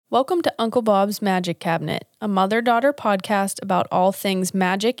Welcome to Uncle Bob's Magic Cabinet, a mother-daughter podcast about all things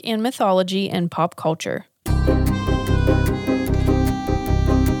magic and mythology and pop culture.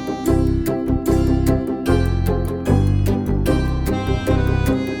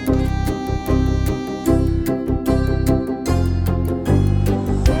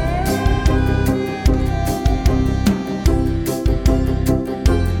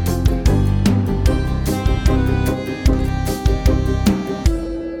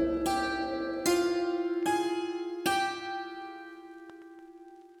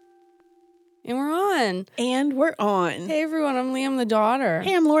 And we're on. Hey everyone, I'm Liam the daughter.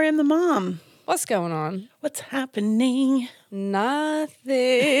 Hey, I'm Lori, I'm the mom. What's going on? What's happening?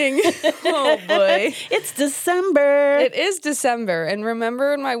 Nothing. Oh boy. It's December. It is December. And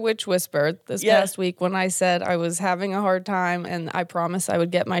remember in my witch whisper this past week when I said I was having a hard time and I promised I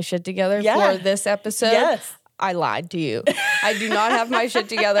would get my shit together for this episode? Yes. I lied to you. I do not have my shit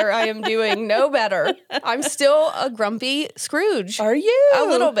together. I am doing no better. I'm still a grumpy Scrooge. Are you? A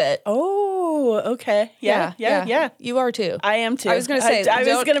little bit. Oh, okay. Yeah. You are too. I am too. I was going to say,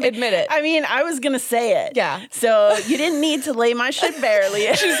 don't admit it. I mean, I was going to say it. Yeah. So you didn't need to lay my shit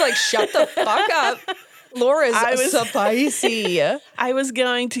barely. She's like, shut the fuck up. Laura's spicy. I was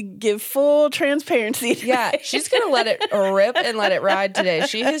going to give full transparency today. Yeah, she's going to let it rip and let it ride today.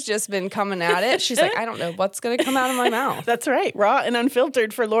 She has just been coming at it. She's like, I don't know what's going to come out of my mouth. That's right. Raw and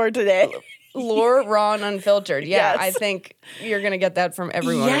unfiltered for Laura today. Laura, raw and unfiltered. Yeah, yes. I think you're going to get that from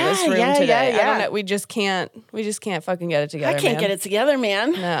everyone in this room today. I don't know. We just can't fucking get it together, I can't get it together,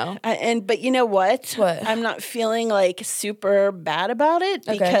 man. No. But you know what? What? I'm not feeling like super bad about it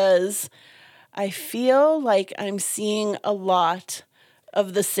because I feel like I'm seeing a lot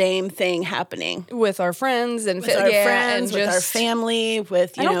of the same thing happening with our friends and with our family,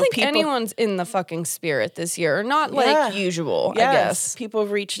 with I don't think anyone's in the fucking spirit this year, not like usual. Yes. I guess people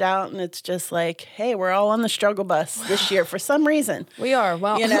have reached out and it's just like, hey, we're all on the struggle bus this year for some reason. We are.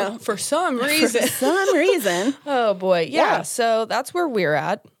 Well, for some reason. For some reason. Oh boy, yeah. So that's where we're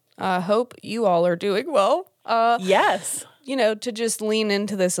at. Hope you all are doing well. Yes. You know, to just lean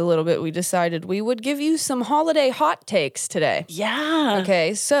into this a little bit, we decided we would give you some holiday hot takes today. Yeah.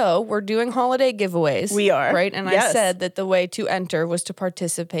 Okay, so we're doing holiday giveaways. We are. Right? And I said that the way to enter was to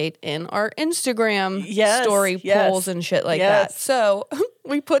participate in our Instagram story polls and shit like that. So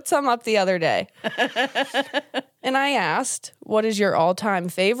we put some up the other day. And I asked, what is your all-time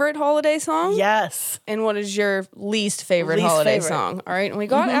favorite holiday song? Yes. And what is your least favorite holiday song? All right. And we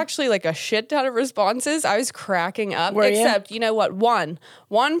got actually like a shit ton of responses. I was cracking up. Except, you know what? One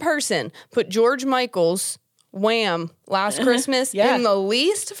person put George Michael's Wham! Last Christmas in the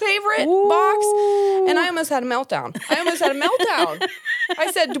least favorite box. And I almost had a meltdown. I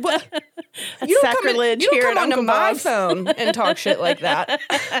said, what? You don't come onto my phone and talk shit like that.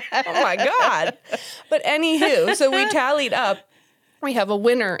 Oh my God. But anywho, so we tallied up. We have a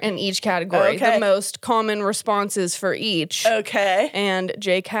winner in each category, the most common responses for each. Okay. And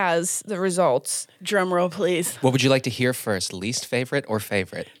Jake has the results. Drum roll, please. What would you like to hear first, least favorite or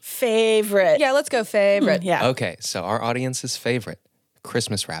favorite? Favorite. Yeah, let's go favorite. Yeah. Okay, so our audience's favorite,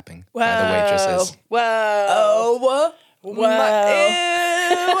 Christmas wrapping by the waitresses. Whoa.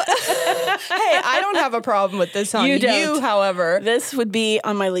 Hey, I don't have a problem with this song. You don't. You, however. This would be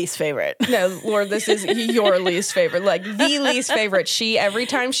on my least favorite. No, Lord, this is your least favorite. Like, the least favorite. Every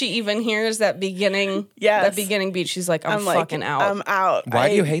time she even hears that beginning beat, she's like, I'm fucking out. I'm out. Why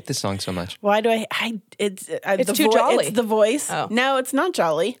do you hate this song so much? Why do it's too jolly. It's the voice. Oh. No, it's not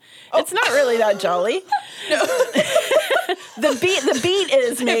jolly. It's not really that jolly. The beat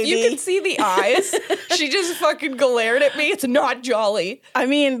is maybe. If you can see the eyes, she just fucking glared at me. It's not jolly. I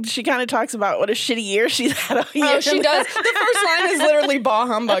mean, she kind of talks about what a shitty year she's had all year. Oh, she does. The first line is literally bah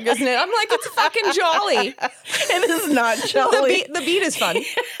humbug, isn't it? I'm like, it's fucking jolly. It is not jolly. The beat is fun.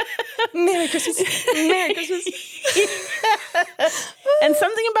 Merry Christmas. Merry Christmas. And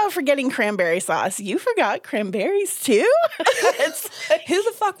something about forgetting cranberry sauce. You forgot cranberries too? Who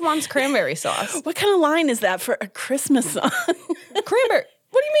the fuck wants cranberry sauce? What kind of line is that for a Christmas song? Cranberry.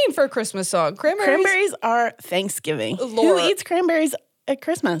 What do you mean for a Christmas song? Cranberries are Thanksgiving. Laura. Who eats cranberries at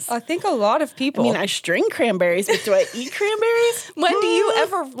Christmas? I think a lot of people. I mean, I string cranberries, but do I eat cranberries? When do you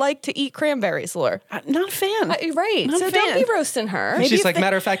ever like to eat cranberries, Laura? Not a fan. Right. Not so a fan. Don't be roasting her. Maybe She's like,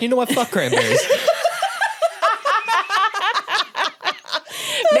 matter of fact, you know what? Fuck cranberries.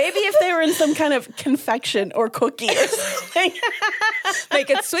 Maybe if they were in some kind of confection or cookie or something. Make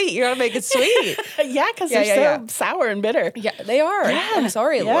it sweet. You gotta make it sweet. Yeah, because they're so sour and bitter. Yeah, they are. Yeah. I'm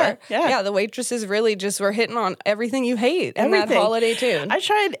sorry, Laura. Yeah. The waitresses really just were hitting on everything you hate in that holiday tune. I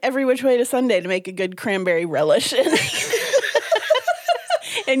tried every which way to Sunday to make a good cranberry relish.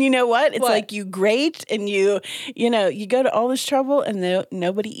 And you know what? It's like you grate and you go to all this trouble and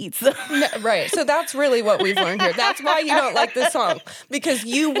nobody eats them. Right. So that's really what we've learned here. That's why you don't like this song. Because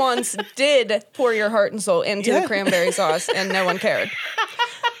you once did pour your heart and soul into the cranberry sauce and no one cared.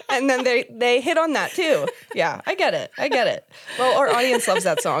 And then they hit on that too. Yeah, I get it. Well, our audience loves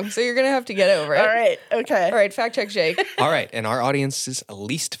that song, so you're going to have to get over it. All right, okay. All right, fact check, Jake. All right, and our audience's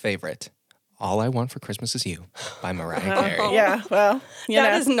least favorite, All I Want for Christmas Is You by Mariah Carey. Yeah, well,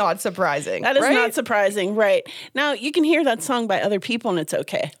 that is not surprising. That is not surprising, right? Now, you can hear that song by other people and it's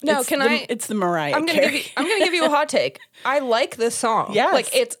okay. No, it's the Mariah I'm Carey. I'm going to give you a hot take. I like this song. Yes.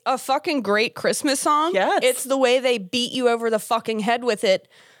 Like, it's a fucking great Christmas song. Yes. It's the way they beat you over the fucking head with it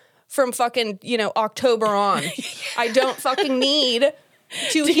from fucking, October on. I don't fucking need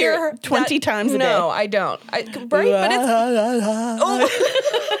to hear 20 times a day. No, I don't. But it's... Oh,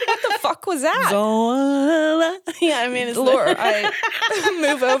 what the fuck was that? Yeah, I mean, it's... Laura, I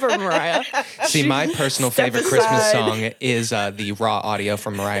move over, Mariah. See, my personal favorite Christmas song is the raw audio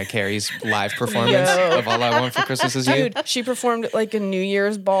from Mariah Carey's live performance of All I Want for Christmas Is You. Dude, she performed at like a New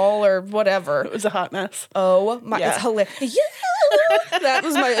Year's ball or whatever. It was a hot mess. Oh my, it's hilarious. That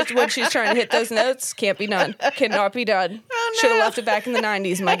was when she's trying to hit those notes. Can't be done. Cannot be done. Oh, no. Should have left it back in the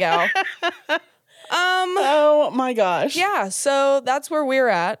 90s, my gal. Oh my gosh. Yeah, so that's where we're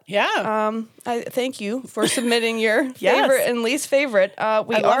at. Yeah. I thank you for submitting your favorite and least favorite.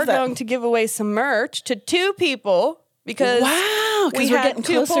 We are going to give away some merch to 2 people because we're getting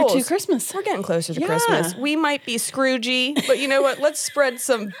closer to Christmas. We're getting closer to Christmas. We might be Scroogey, but you know what? Let's spread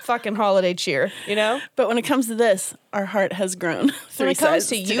some fucking holiday cheer, But when it comes to this, our heart has grown. When it comes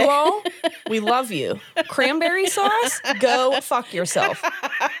to you all, we love you. Cranberry sauce, go fuck yourself.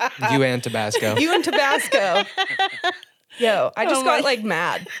 You and Tabasco. You and Tabasco. Yo, I just got like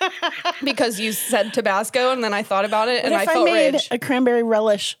mad because you said Tabasco and then I thought about it and I felt made rage. A cranberry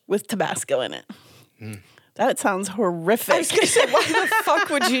relish with Tabasco in it. That sounds horrific. I was going to say, why the fuck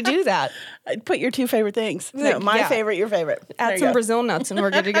would you do that? I'd put your 2 favorite things. No, my favorite, your favorite. Add some Brazil nuts and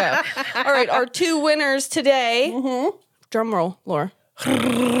we're good to go. All right, our 2 winners today. Drum roll, Laura.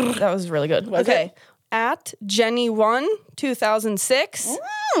 That was really good. Was it? At Jenny1 2006.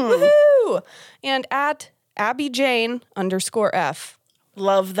 Woohoo! And at AbbyJane_F.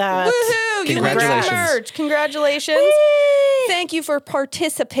 Love that. Woohoo! Congratulations. You win merch. Congratulations. Whee! Thank you for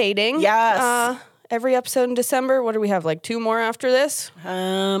participating. Yes. Every episode in December. What do we have? Like 2 more after this?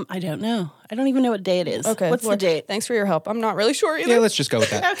 I don't know. I don't even know what day it is. Okay. What's the date? Thanks for your help. I'm not really sure either. Yeah, let's just go with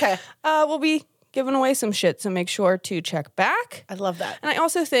that. Okay. We'll be giving away some shit, so make sure to check back. I love that. And I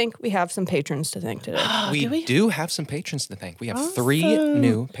also think we have some patrons to thank today. We do have some patrons to thank. We have 3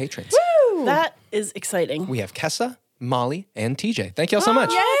 new patrons. Woo! That is exciting. We have Kessa, Molly, and TJ. Thank you all so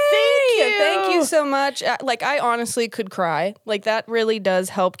much. Yay! Thank you so much. I honestly could cry. Like, that really does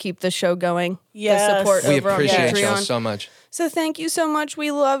help keep the show going. Yes. The support We over appreciate on Patreon. y'all so much. So thank you so much.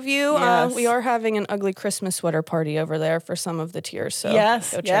 We love you. Yes. We are having an ugly Christmas sweater party over there for some of the tiers. So go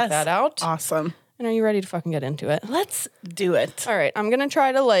check that out. Awesome. And are you ready to fucking get into it? Let's do it. All right. I'm going to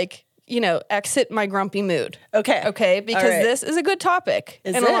try to exit my grumpy mood. Okay. Okay, because this is a good topic.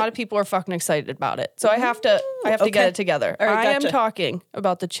 And a lot of people are fucking excited about it. So I have to get it together. All right, I am talking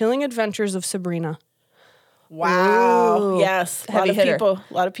about the chilling adventures of Sabrina. Wow. Ooh. Yes. A Heavy hitter.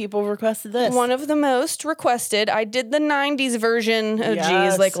 lot of people requested this. One of the most requested. I did the 90s version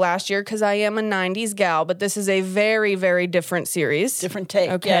like last year because I am a 90s gal, but this is a very, very different series. Different take.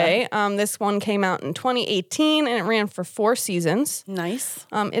 Okay. Yeah. This one came out in 2018 and it ran for 4 seasons. Nice.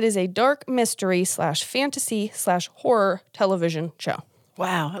 It is a dark mystery / fantasy / horror television show.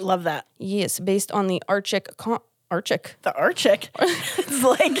 Wow. I love that. Yes, based on the Arctic. The Arctic. It's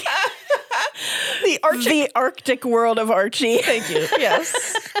like the Arctic world of Archie. Thank you.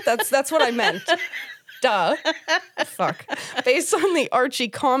 Yes, that's what I meant. Duh. Fuck. Based on the Archie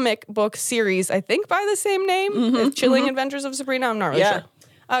comic book series, I think by the same name, The Chilling Adventures of Sabrina. I'm not really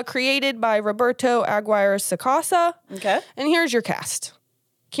sure. Created by Roberto Aguirre-Sacasa. Okay. And here's your cast.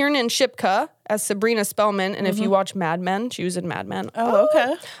 Kiernan Shipka as Sabrina Spellman, and if you watch Mad Men, she was in Mad Men. Oh,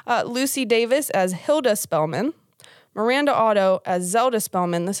 okay. Lucy Davis as Hilda Spellman. Miranda Otto as Zelda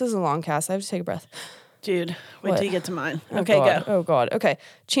Spellman. This is a long cast. I have to take a breath. Dude, wait till you get to mine. Okay, go. Oh, God. Okay.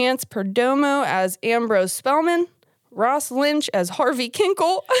 Chance Perdomo as Ambrose Spellman. Ross Lynch as Harvey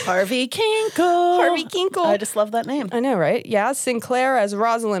Kinkle. Harvey Kinkle. Harvey Kinkle. I just love that name. I know, right? Yaz Sinclair as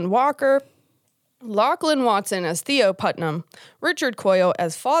Rosalind Walker. Lachlan Watson as Theo Putnam. Richard Coyle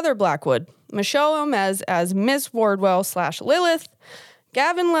as Father Blackwood. Michelle Omez as Miss Wardwell / Lilith.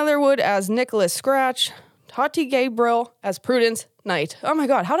 Gavin Leatherwood as Nicholas Scratch. Tati Gabriel as Prudence Knight. Oh my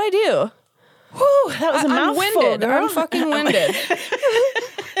God, how'd I do? Whew, that was a mouthful, winded. girl. I'm fucking winded.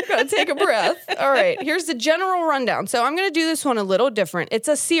 Gotta take a breath. All right, here's the general rundown. So I'm gonna do this one a little different. It's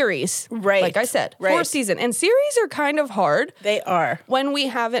a series, right? Like I said, 4 seasons, and series are kind of hard. They are when we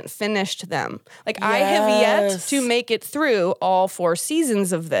haven't finished them. Like I have yet to make it through all 4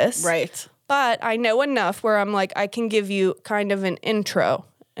 seasons of this, right? But I know enough where I'm like I can give you kind of an intro.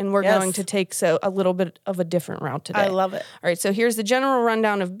 And we're going to take a little bit of a different route today. I love it. All right, so here's the general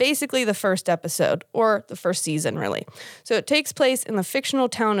rundown of basically the first episode, or the first season, really. So it takes place in the fictional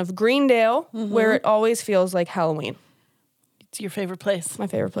town of Greendale, where it always feels like Halloween. It's your favorite place. My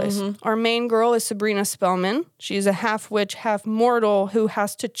favorite place. Our main girl is Sabrina Spellman. She's a half witch, half mortal who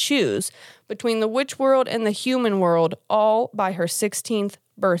has to choose between the witch world and the human world, all by her 16th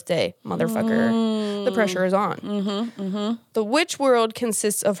birthday, motherfucker. The pressure is on. The witch world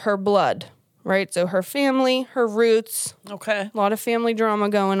consists of her blood, right? So her family, her roots. Okay. A lot of family drama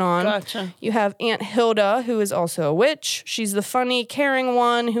going on. Gotcha. You have Aunt Hilda, who is also a witch. She's the funny, caring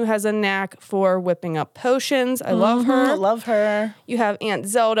one who has a knack for whipping up potions. I love her. I love her. You have Aunt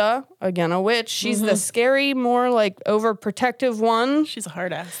Zelda, again a witch. She's the scary, more like overprotective one. She's a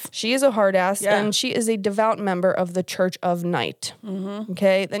hard ass. She is a hard ass, and she is a devout member of the Church of Night.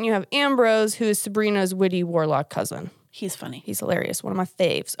 Okay, then you have Ambrose, who is Sabrina's witty warlock cousin. He's funny. He's hilarious. One of my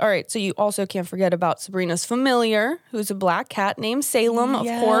faves. All right, so you also can't forget about Sabrina's familiar, who's a black cat named Salem, of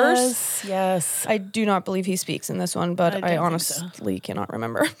course. Yes. I do not believe he speaks in this one, but I honestly cannot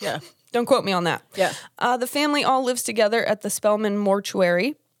remember. Yeah. Don't quote me on that. Yeah. The family all lives together at the Spellman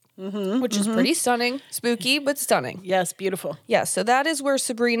Mortuary, which is pretty stunning. Spooky, but stunning. Yes, beautiful. Yeah, so that is where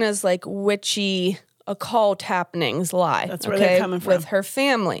Sabrina's like witchy occult happenings lie. That's where they're coming from. With her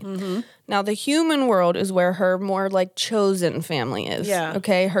family. Now, the human world is where her more like chosen family is. Yeah.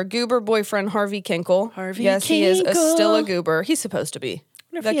 Okay, her goober boyfriend, Harvey Kinkle. Harvey Yes, he is Kinkle. Still a goober. He's supposed to be.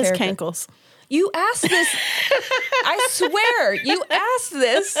 What if he has cankles? You asked this. I swear, you asked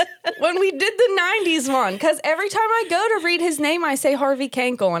this when we did the 90s one. Because every time I go to read his name, I say Harvey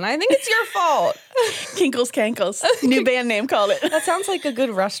Kinkle. And I think it's your fault. Kinkles Cankles. New band name, call it. That sounds like a good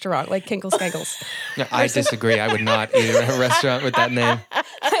restaurant, like Kinkles Kankles. No, I disagree. I would not eat at a restaurant with that name.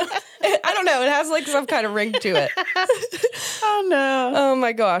 I don't know. It has like some kind of ring to it. Oh, no. Oh,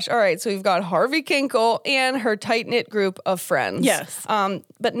 my gosh. All right. So we've got Harvey Kinkle and her tight-knit group of friends. Yes.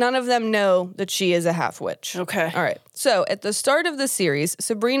 But none of them know that she is a half-witch. Okay. All right. So at the start of the series,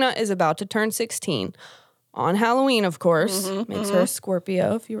 Sabrina is about to turn 16. On Halloween, of course. Makes her a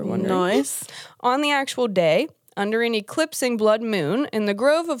Scorpio, if you were wondering. Nice. On the actual day, under an eclipsing blood moon in the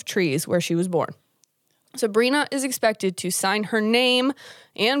grove of trees where she was born. Sabrina is expected to sign her name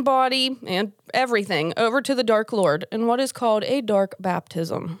and body and everything over to the Dark Lord in what is called a dark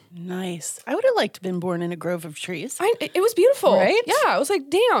baptism. Nice. I would have liked to have been born in a grove of trees. It was beautiful. Right? Yeah, I was like,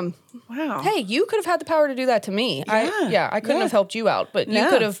 damn. Wow. Hey, you could have had the power to do that to me. I couldn't have helped you out, but you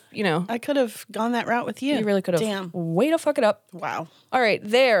could have, I could have gone that route with you. You really could have. Damn. Way to fuck it up. Wow. All right,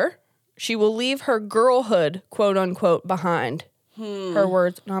 there, she will leave her girlhood, quote unquote, behind. Her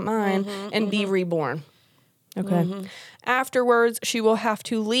words, not mine, and be reborn. Okay. Afterwards, she will have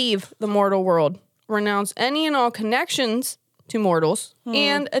to leave the mortal world, renounce any and all connections to mortals,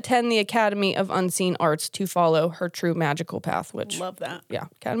 and attend the Academy of Unseen Arts to follow her true magical path, which... Love that. Yeah.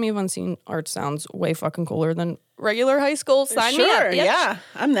 Academy of Unseen Arts sounds way fucking cooler than regular high school. Sign me up. Bitch. Yeah.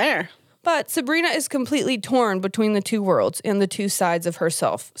 I'm there. But Sabrina is completely torn between the two worlds and the two sides of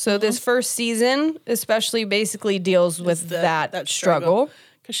herself. So this first season especially basically deals with that struggle.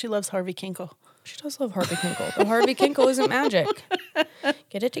 Because she loves Harvey Kinkle. She does love Harvey Kinkle, but Harvey Kinkle isn't magic.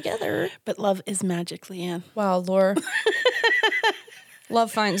 Get it together. But love is magic, Leanne. Wow, Laura. Love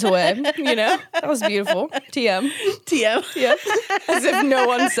finds a way, you know? That was beautiful. TM. TM. Yep. As if no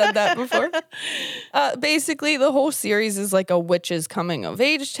one said that before. Basically, the whole series is like a witch's coming of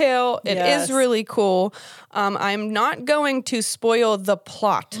age tale. It is really cool. I'm not going to spoil the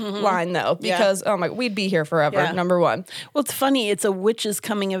plot line, though, because, oh my, we'd be here forever, number one. Well, it's funny. It's a witch's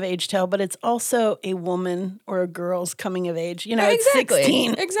coming of age tale, but it's also a woman or a girl's coming of age. You know, exactly. It's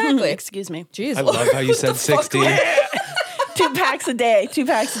 16. Exactly. Excuse me. Jeez. I love how you said 16. 2 packs a day. 2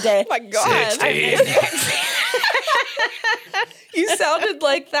 packs a day. Oh my God. 16. You sounded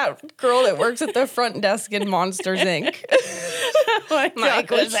like that girl that works at the front desk in Monsters, Inc. Mike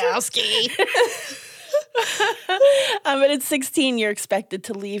Wazowski. But at 16, you're expected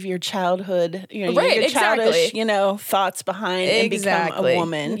to leave your childhood, your childish, thoughts behind and become a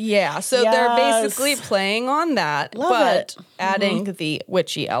woman. Yeah, so they're basically playing on that, but adding the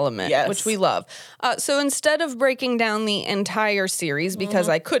witchy element, which we love. So instead of breaking down the entire series, because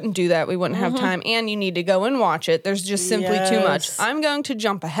I couldn't do that, we wouldn't have time, and you need to go and watch it, there's just simply too much. I'm going to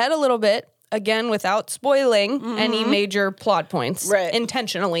jump ahead a little bit again, without spoiling any major plot points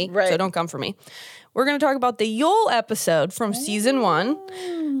intentionally. So don't come for me. We're going to talk about the Yule episode from season 1.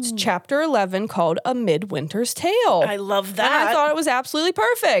 It's chapter 11 called A Midwinter's Tale. I love that. And I thought it was absolutely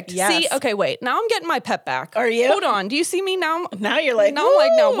perfect. Yes. See, okay, wait. Now I'm getting my pep back. Are you? Hold on. Do you see me now? Now you're like, now I'm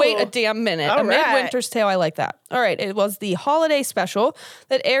like, no, wait a damn minute. All Midwinter's Tale. I like that. All right. It was the holiday special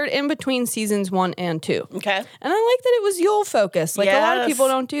that aired in between seasons 1 and 2. Okay. And I like that it was Yule focused. Like a lot of people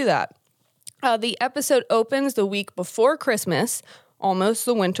don't do that. The episode opens the week before Christmas, almost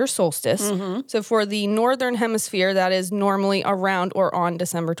the winter solstice. So for the northern hemisphere, that is normally around or on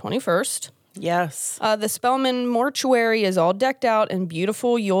December 21st. Yes. The Spellman mortuary is all decked out in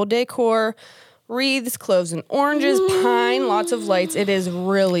beautiful Yule decor, wreaths, cloves and oranges, pine, lots of lights. It is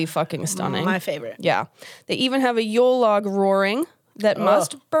really fucking stunning. My favorite. Yeah. They even have a Yule log roaring that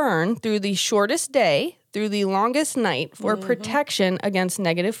must burn through the shortest day, through the longest night for protection against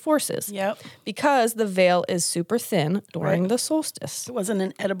negative forces. Yep. Because the veil is super thin during the solstice. It wasn't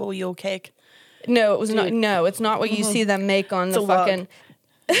an edible Yule cake. No, it was not. No, it's not what you see them make on the fucking.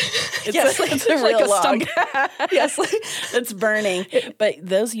 It's a real log. Yes, it's burning. But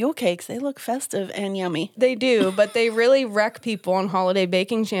those Yule cakes, they look festive and yummy. They do, but they really wreck people on Holiday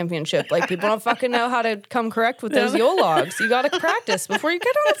Baking Championship. Like, people don't fucking know how to come correct with those Yule logs. You got to practice before you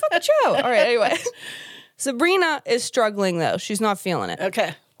get on the fucking show. All right, anyway. Sabrina is struggling, though. She's not feeling it.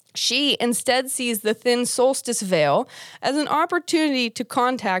 Okay. She instead sees the thin solstice veil as an opportunity to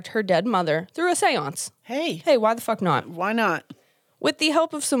contact her dead mother through a seance. Hey, why the fuck not? Why not? With the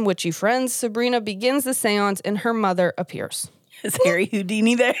help of some witchy friends, Sabrina begins the seance and her mother appears. Is Harry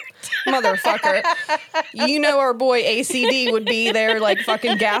Houdini there? Motherfucker. You know our boy ACD would be there like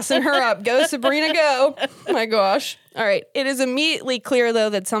fucking gassing her up. Go, Sabrina, go. My gosh. All right. It is immediately clear, though,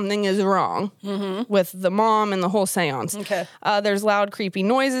 that something is wrong with the mom and the whole seance. Okay. There's loud, creepy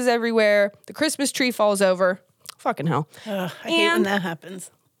noises everywhere. The Christmas tree falls over. Fucking hell. I hate when that happens.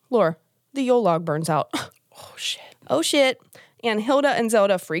 Laura, the Yule log burns out. Oh, shit. Oh, shit. And Hilda and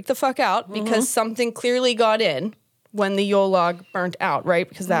Zelda freak the fuck out because something clearly got in when the Yule log burnt out, right?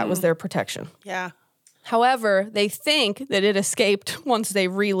 Because that was their protection. Yeah. However, they think that it escaped once they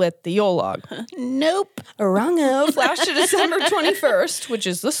relit the Yule log. Nope. Wrongo. Flash to December 21st, which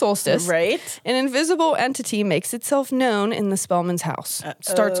is the solstice. Right. An invisible entity makes itself known in the Spellman's house.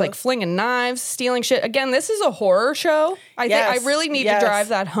 Starts like flinging knives, stealing shit. Again, this is a horror show. I think I really need to drive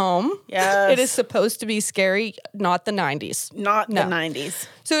that home. Yes. It is supposed to be scary, not the 90s. Not the 90s.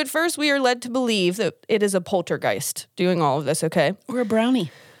 So at first we are led to believe that it is a poltergeist doing all of this, okay? Or a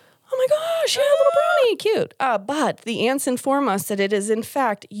brownie. Oh my gosh, yeah, little brownie, cute. But the ants inform us that it is in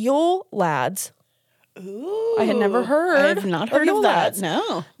fact Yule lads. Ooh. I had never heard. I have not heard of that. Lads.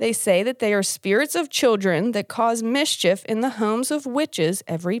 No. They say that they are spirits of children that cause mischief in the homes of witches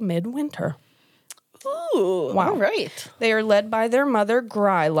every midwinter. Ooh. Wow. All right. They are led by their mother,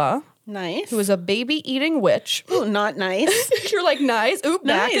 Gryla. Nice. Who is a baby-eating witch. Ooh, not nice. You're like, nice. Oop,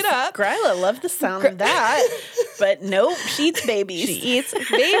 back it up. Gryla, love the sound of that. But nope, she eats babies. She eats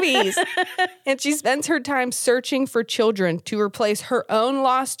babies. And she spends her time searching for children to replace her own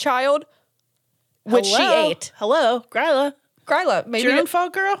lost child, which she ate. Hello, Gryla. Gryla, maybe your own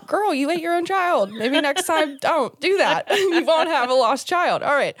fault, girl. Girl, you ate your own child. Maybe next time, don't do that. You won't have a lost child.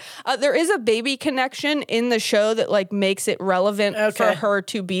 All right. There is a baby connection in the show that like makes it relevant for her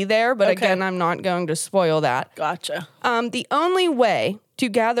to be there. But again, I'm not going to spoil that. Gotcha. The only way to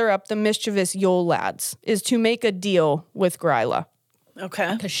gather up the mischievous Yule lads is to make a deal with Gryla.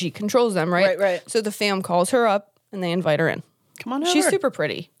 Okay. Because she controls them, right? Right. So the fam calls her up and they invite her in. Come on over. She's super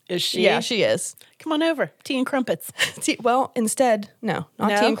pretty. Is she? Yeah, she is. Come on over. Tea and crumpets. Well, instead, no,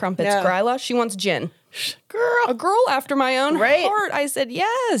 not tea and crumpets. No. Gryla, she wants gin. Girl. A girl after my own heart. I said,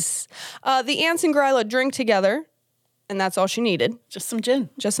 yes. The ants and Gryla drink together, and that's all she needed. Just some gin.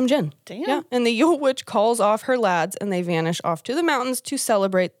 Just some gin. Damn. Yeah. And the Yule Witch calls off her lads, and they vanish off to the mountains to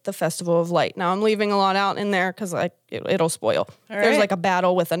celebrate the Festival of Light. Now, I'm leaving a lot out in there because it'll spoil. There's like a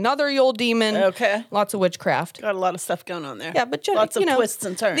battle with another Yule demon. Okay. Lots of witchcraft. Got a lot of stuff going on there. Yeah, but lots of twists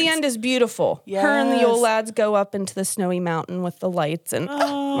and turns. The end is beautiful. Yes. Her and the Yule lads go up into the snowy mountain with the lights, and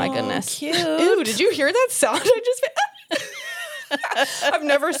oh my goodness. Cute. Ooh, did you hear that sound? I just I've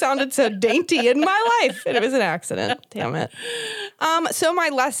never sounded so dainty in my life. It was an accident. Damn it. So my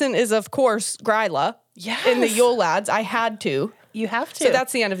lesson is, of course, Gryla. Yes. In the Yule lads. I had to. You have to. So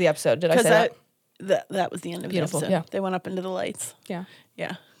that's the end of the episode. Did I say that? That was the end of Beautiful, the episode. yeah. They went up into the lights. Yeah.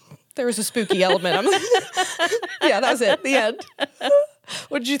 Yeah. There was a spooky element. Yeah, that was it. The end.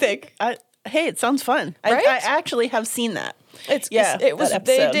 What did you think? Hey, it sounds fun. Right? I actually have seen that. It was.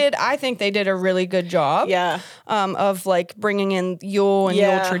 They did. I think they did a really good job. Yeah. Of like bringing in Yule and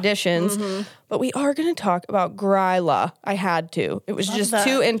Yule traditions. Mm-hmm. But we are going to talk about Gryla. I had to. It was just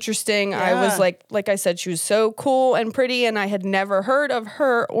too interesting. Yeah. I was like I said, she was so cool and pretty, and I had never heard of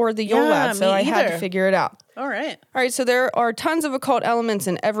her or the Yule lads, so I had to figure it out. All right. So there are tons of occult elements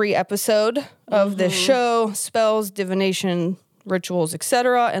in every episode of this show: spells, divination, rituals,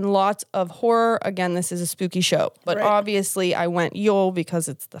 etc., and lots of horror. Again, this is a spooky show, but obviously I went Yule because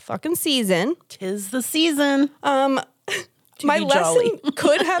it's the fucking season. 'Tis the season. My lesson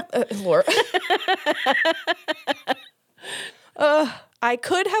could have Laura. I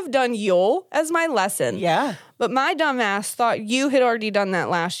could have done Yule as my lesson. Yeah. But my dumbass thought you had already done that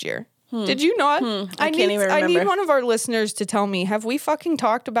last year. Did you not? I can't even remember. I need one of our listeners to tell me, have we fucking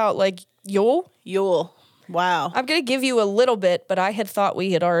talked about like Yule? Yule. Wow. I'm going to give you a little bit, but I had thought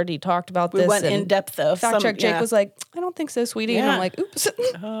we had already talked about this. We went in depth, though. Fact check. Jake was like, I don't think so, sweetie. And I'm like, oops.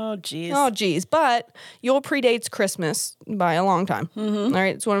 Oh, geez. Oh, geez. But Yule predates Christmas by a long time. Mm-hmm. All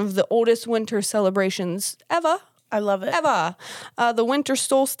right. It's one of the oldest winter celebrations ever. I love it. Ever. The winter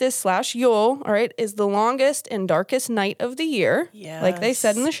solstice / Yule, all right, is the longest and darkest night of the year. Yes. Like they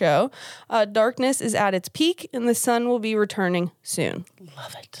said in the show. Darkness is at its peak and the sun will be returning soon.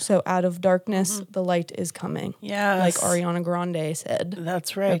 Love it. So out of darkness, the light is coming. Yes. Like Ariana Grande said.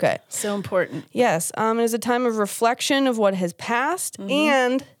 That's right. Okay. So important. Yes. It is a time of reflection of what has passed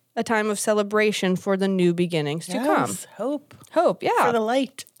and a time of celebration for the new beginnings to come. Hope, yeah. For the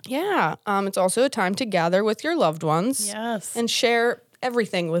light. Yeah. It's also a time to gather with your loved ones. Yes. And share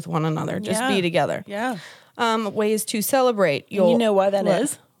everything with one another. Just be together. Yeah. Ways to celebrate. You know why that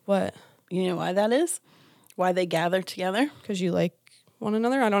is? What? You know why that is? Why they gather together? Because you like one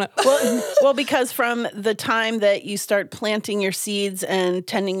another? I don't know. Well, because from the time that you start planting your seeds and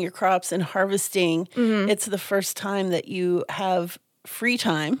tending your crops and harvesting, it's the first time that you have free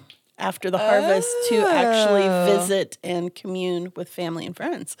time after the harvest to actually visit and commune with family and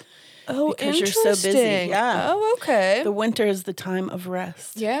friends. Oh, because you're so busy. Yeah. Oh, okay. The winter is the time of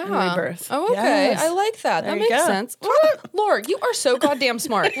rest. Yeah. And rebirth. Oh, okay. Yes. I like that. That makes sense. Lord, you are so goddamn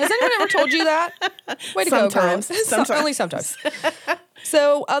smart. Has anyone ever told you that? Way to go, girl. Sometimes. Only sometimes.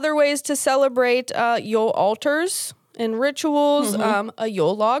 So, other ways to celebrate Yule altars and rituals, a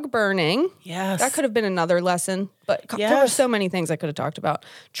Yule log burning. Yes. That could have been another lesson, but there were so many things I could have talked about.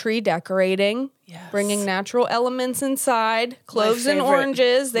 Tree decorating, bringing natural elements inside, cloves and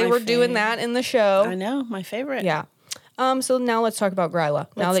oranges. They were doing that in the show. I know, my favorite. Yeah. So now let's talk about Gryla,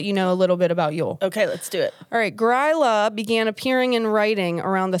 now that you know a little bit about Yule. Okay, let's do it. All right, Gryla began appearing in writing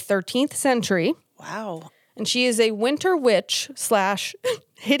around the 13th century. Wow. And she is a winter witch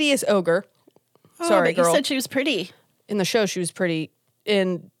 / hideous ogre. Sorry, girl. You said she was pretty. In the show, she was pretty.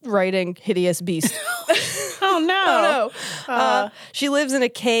 In writing, hideous beast. Oh, no. Oh, no. She lives in a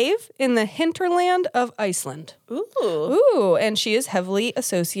cave in the hinterland of Iceland. Ooh. And she is heavily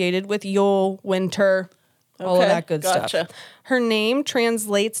associated with Yule, winter, all of that good stuff. Her name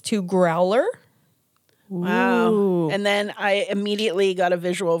translates to growler. Wow. Ooh. And then I immediately got a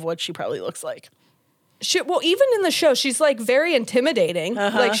visual of what she probably looks like. Even in the show, she's like very intimidating.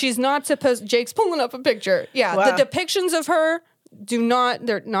 Like she's not supposed. Jake's pulling up a picture. Yeah, wow. The depictions of her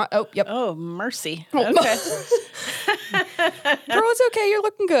they're not. Oh, yep. Oh, mercy. Okay. Girl, it's okay. You're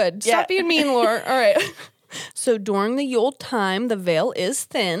looking good. Stop being mean, Laura. All right. So during the Yule time, the veil is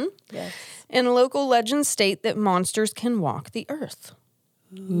thin. Yes. And local legends state that monsters can walk the earth.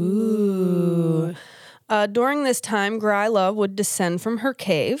 Ooh. During this time, Gryla would descend from her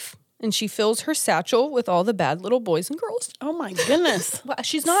cave. And she fills her satchel with all the bad little boys and girls. Oh, my goodness. Well,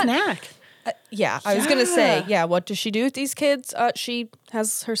 she's not... Snack. I was going to say, what does she do with these kids? She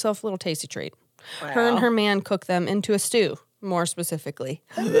has herself a little tasty treat. Wow. Her and her man cook them into a stew, more specifically.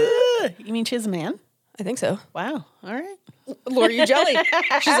 You mean she has a man? I think so. Wow. All right. Laura, you jelly.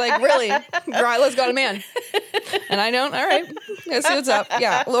 She's like, really? Gryla's got a man. And I don't? All right. Let's see what's up.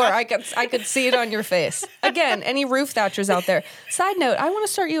 Yeah, Laura, I could see it on your face. Again, any roof thatchers out there. Side note, I want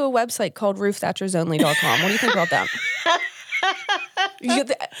to start you a website called roofthatchersonly.com. What do you think about that?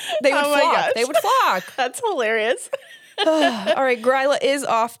 They would flock. They would flock. That's hilarious. All right, Gryla is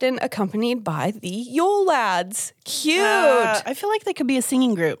often accompanied by the Yule lads. Cute. I feel like they could be a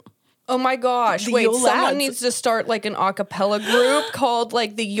singing group. Oh my gosh. The Wait, Yule someone lads. needs to start like an a cappella group called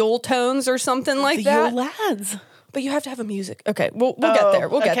like the Yule Tones or something like that. The Yule lads. But you have to have a music. Okay, we'll get there.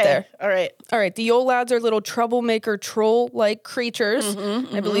 We'll get there. All right. The Yule Lads are little troublemaker troll-like creatures.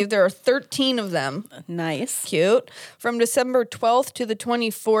 I believe there are 13 of them. Nice. Cute. From December 12th to the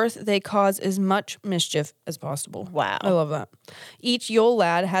 24th, they cause as much mischief as possible. Wow. I love that. Each Yule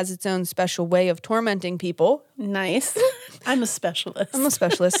Lad has its own special way of tormenting people. Nice. I'm a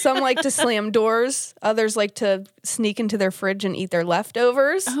specialist. Some like to slam doors. Others like to sneak into their fridge and eat their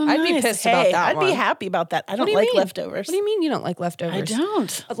leftovers. Oh, I'd be pissed about that I'd be happy about that. I don't like leftovers. What do you mean you don't like leftovers? I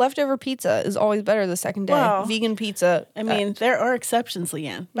don't. A leftover pizza is always better the second day. Well, vegan pizza. I mean, there are exceptions,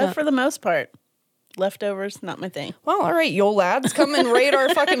 Leanne. But for the most part, leftovers, not my thing. Well, all right, Yule Lads, come and raid our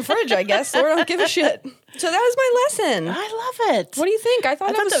fucking fridge, I guess. So I don't give a shit. So that was my lesson. I love it. What do you think? I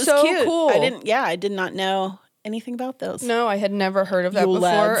thought that was so cute. cool. I did not know anything about those. No, I had never heard of that Yule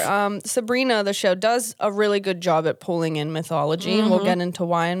before. Lads. Sabrina, the show, does a really good job at pulling in mythology. And we'll get into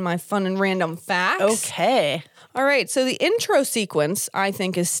why in my fun and random facts. Okay. All right, so the intro sequence, I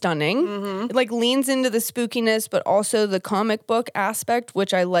think, is stunning. It, like, leans into the spookiness, but also the comic book aspect,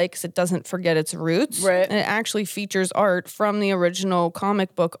 which I like because it doesn't forget its roots. Right. And it actually features art from the original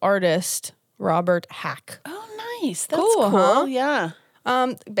comic book artist, Robert Hack. Oh, nice. That's Cool, cool. huh? Yeah.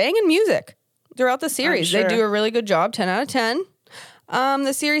 Banging music throughout the series. Sure. They do a really good job, 10 out of 10.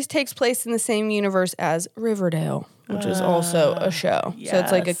 The series takes place in the same universe as Riverdale, which is also a show. Yes. So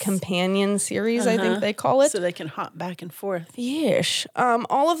it's like a companion series, I think they call it. So they can hop back and forth. Yes.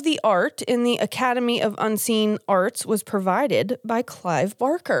 All of the art in the Academy of Unseen Arts was provided by Clive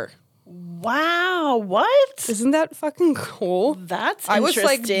Barker. Wow. What? Isn't that fucking cool? That's I was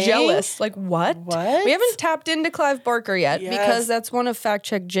like interesting. jealous. Like, what? What? We haven't tapped into Clive Barker yet Yes. because that's one of Fact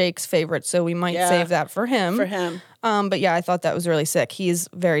Check Jake's favorites. So we might save that for him. But yeah, I thought that was really sick. He's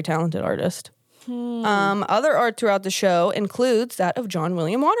a very talented artist. Other art throughout the show includes that of John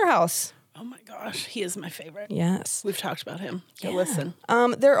William Waterhouse. Oh my gosh, he is my favorite. Yes. We've talked about him. Go listen.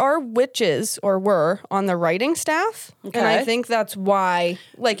 There are witches, or were, on the writing staff. Okay. And I think that's why,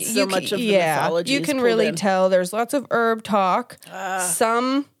 like, So much of the mythology you is can pulled really in. tell there's lots of herb talk.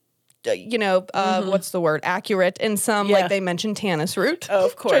 Some, what's the word? Accurate. And some, like they mentioned Tannis root. Oh,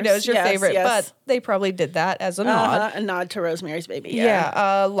 of Which I know course. is your Yes, favorite, yes. but they probably did that as a nod. A nod to Rosemary's Baby.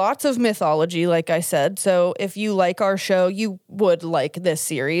 Yeah, lots of mythology, like I said. So if you like our show, you would like this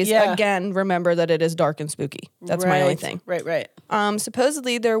series. Yeah. Again, remember that it is dark and spooky. That's my only thing. Right.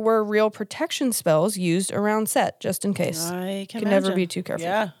 Supposedly, there were real protection spells used around set, just in case. I can never imagine. be too careful.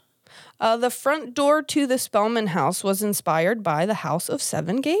 Yeah. The front door to the Spellman house was inspired by the House of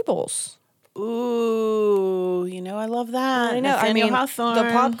Seven Gables. Ooh, I love that. I know. Nathaniel Hawthorne.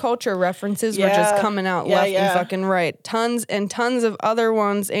 The pop culture references were just coming out left and fucking right. Tons and tons of other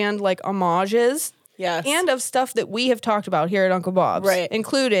ones and like homages. Yes. And of stuff that we have talked about here at Uncle Bob's. Right.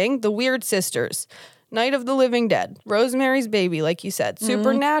 Including The Weird Sisters, Night of the Living Dead, Rosemary's Baby, like you said,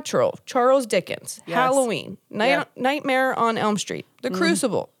 Supernatural, Charles Dickens, Halloween, Nightmare on Elm Street, The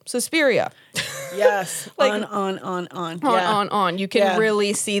Crucible, Suspiria. Yes. Like, on. On. You can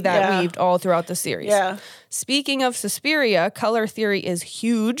really see that weaved all throughout the series. Yeah. Speaking of Suspiria, color theory is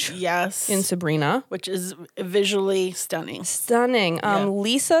huge. Yes. In Sabrina. Which is visually stunning. Stunning.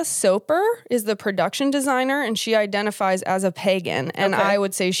 Lisa Soper is the production designer, and she identifies as a pagan. And I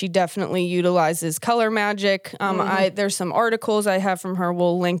would say she definitely utilizes color magic. There's some articles I have from her.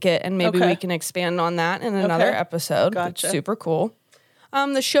 We'll link it, and maybe we can expand on that in another episode. Gotcha. It's super cool.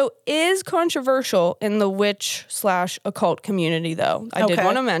 The show is controversial in the witch/occult community, though. I did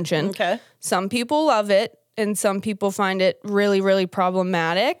want to mention. Okay. Some people love it, and some people find it really, really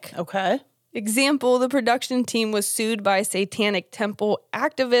problematic. Okay. Example, the production team was sued by Satanic Temple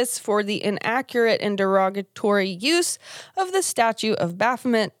activists for the inaccurate and derogatory use of the statue of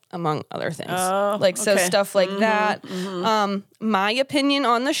Baphomet, among other things. So stuff like that. My opinion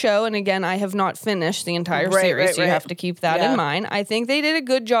on the show, and again, I have not finished the entire series, so you have to keep that in mind. I think they did a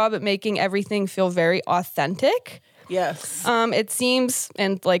good job at making everything feel very authentic. Yes. It seems,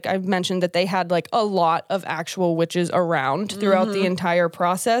 and like I've mentioned, that they had like a lot of actual witches around throughout the entire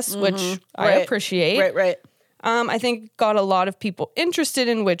process, which I appreciate. Right. I think got a lot of people interested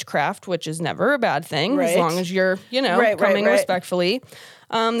in witchcraft, which is never a bad thing, as long as you're, coming respectfully.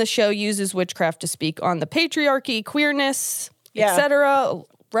 The show uses witchcraft to speak on the patriarchy, queerness, etc.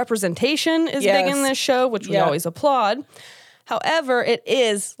 Representation is big in this show, which we always applaud. However, it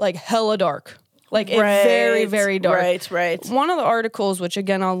is like hella dark. Like it's very, very dark. Right. One of the articles, which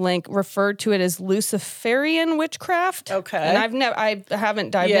again I'll link, referred to it as Luciferian witchcraft. Okay. And I haven't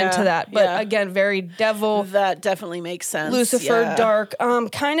dived into that, but again, very devil. That definitely makes sense. Lucifer, dark,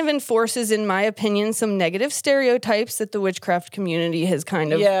 kind of enforces, in my opinion, some negative stereotypes that the witchcraft community has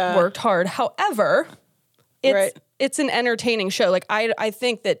kind of worked hard. However, it's an entertaining show. Like I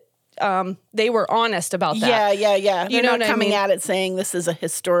think that they were honest about that. Yeah. They're not coming at it saying this is a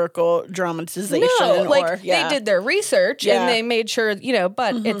historical dramatization. No, like they did their research and they made sure,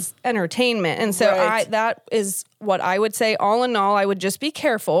 but it's entertainment. And so that is what I would say. All in all, I would just be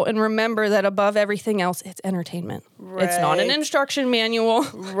careful and remember that above everything else, it's entertainment. Right. It's not an instruction manual.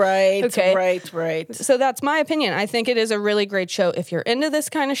 Right. Okay. Right. So that's my opinion. I think it is a really great show. If you're into this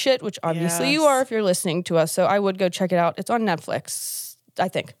kind of shit, which obviously you are if you're listening to us. So I would go check it out. It's on Netflix, I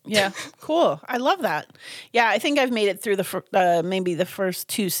think. Yeah. Cool. I love that. Yeah. I think I've made it through maybe the first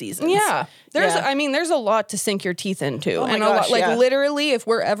 2 seasons. Yeah. There's a lot to sink your teeth into. Oh my gosh, literally, if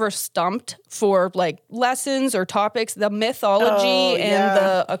we're ever stumped for like lessons or topics, the mythology and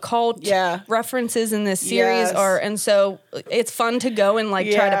the occult references in this series are, and so it's fun to go and like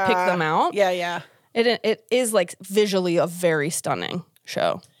try to pick them out. Yeah. It is like visually a very stunning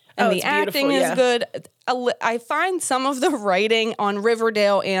show. And the acting is good. I find some of the writing on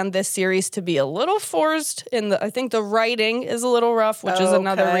Riverdale and this series to be a little forced. I think the writing is a little rough, which is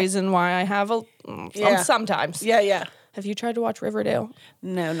another reason why I have sometimes. Yeah. Have you tried to watch Riverdale?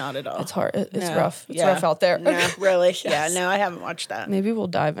 No, not at all. It's hard. It's rough. It's rough out there. No, really? Yes. Yeah, no, I haven't watched that. Maybe we'll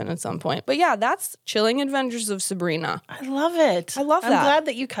dive in at some point. But yeah, that's Chilling Adventures of Sabrina. I love it. I love that. I'm glad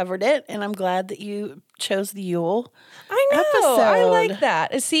that you covered it, and I'm glad that you chose the Yule episode. I like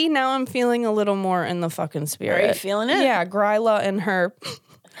that. See, now I'm feeling a little more in the fucking spirit. Are you feeling it? Yeah, Gryla and her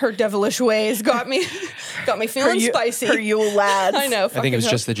devilish ways got me feeling spicy. Her Yule lads. I know. I think it was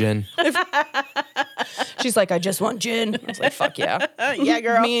just the gin. She's like, I just want gin. I was like, fuck yeah. Yeah,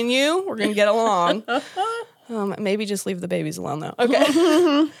 girl. Me and you, we're going to get along. Maybe just leave the babies alone, though.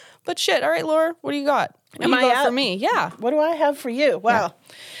 Okay. But shit. All right, Laura, what do you got? What do you got for me? Yeah. What do I have for you? Well,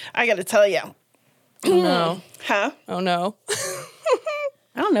 I got to tell you. Oh, no. Huh? Oh, no.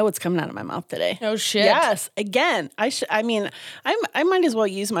 I don't know what's coming out of my mouth today. Oh, shit. Yes. Again, I might as well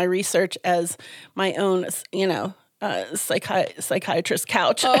use my research as my own, psychiatrist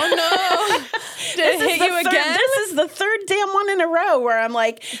couch. Oh, no. Did it hit you again? This is the third damn one in a row where I'm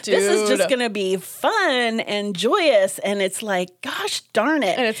like, this is just going to be fun and joyous. And it's like, gosh darn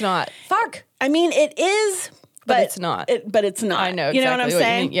it. And it's not. Fuck. I mean, it is. But it's not. But it's not. I know exactly you know what I'm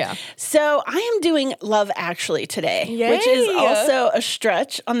saying? You mean. Yeah. So I am doing Love Actually today, which is also a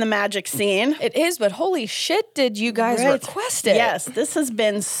stretch on the magic scene. It is, but holy shit, did you guys request it? Yes, this has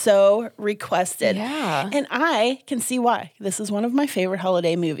been so requested. Yeah. And I can see why. This is one of my favorite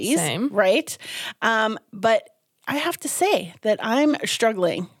holiday movies. Same. Right? But I have to say that I'm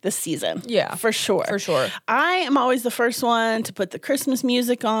struggling this season. Yeah. For sure. For sure. I am always the first one to put the Christmas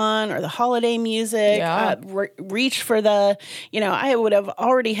music on or the holiday music. Yeah. Reach for the, I would have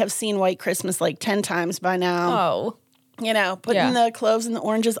already have seen White Christmas like 10 times by now. Oh. Putting the cloves and the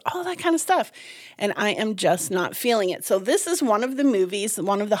oranges, all that kind of stuff. And I am just not feeling it. So this is one of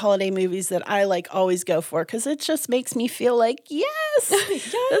the holiday movies that I like always go for because it just makes me feel like, yes,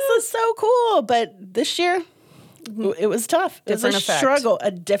 this is so cool. But this year, it was tough. It was a struggle, a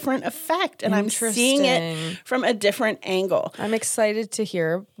different effect. And I'm seeing it from a different angle. I'm excited to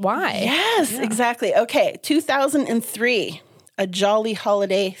hear why. Yes, exactly. Okay, 2003. A jolly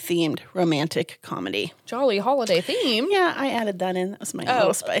holiday-themed romantic comedy. Jolly holiday theme? Yeah, I added that in. That was my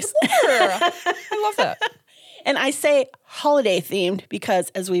little spice. I love that. And I say holiday-themed because,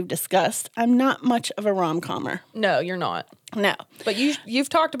 as we've discussed, I'm not much of a rom-commer. No, you're not. No. But you've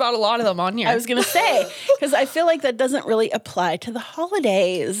talked about a lot of them on here. I was going to say, because I feel like that doesn't really apply to the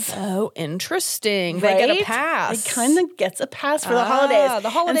holidays. Oh, interesting. Right? They get a pass. It kind of gets a pass for the holidays. The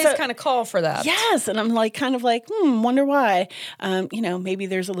holidays kind of call for that. Yes. And I'm like, kind of like, wonder why. Maybe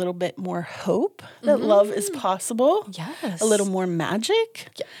there's a little bit more hope that love is possible. Yes. A little more magic.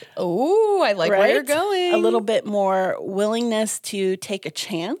 Yeah. Oh, I like where you're going. A little bit more willingness to take a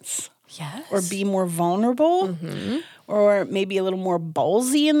chance. Yes. Or be more vulnerable. Mm-hmm. Or maybe a little more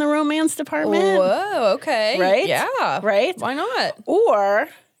ballsy in the romance department. Whoa, okay. Right? Yeah. Right? Why not? Or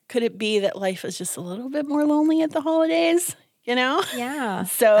could it be that life is just a little bit more lonely at the holidays? Yeah.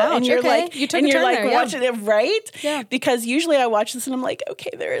 So, ouch, and you're okay. like, you took there, watching it, right? Yeah. Because usually I watch this and I'm like,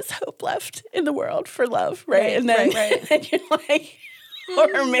 okay, there is hope left in the world for love, right? And then and you're like,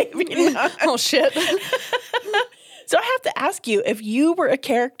 or maybe not. Oh, shit. So I have to ask you, if you were a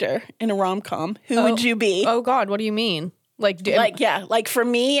character in a rom-com, who would you be? Oh, God, what do you mean? Like for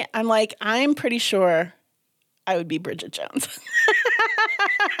me, I'm pretty sure I would be Bridget Jones.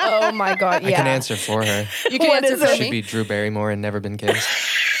 Oh, my God, yeah. I can answer for her. You can answer for me? Should be Drew Barrymore and Never Been Kissed.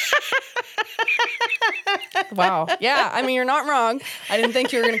 Wow. Yeah. I mean, you're not wrong. I didn't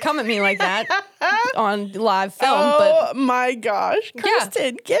think you were going to come at me like that on live film. Oh, my gosh.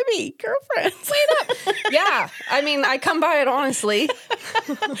 Kirsten, Gibby, girlfriends. Wait up. Yeah. I mean, I come by it honestly.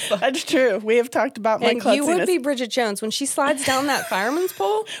 That's true. We have talked about my klutziness. You would be Bridget Jones when she slides down that fireman's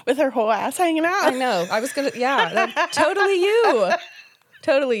pole. With her whole ass hanging out. I know. I was going to, totally you.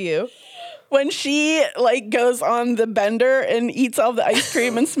 Totally you. When she like goes on the bender and eats all the ice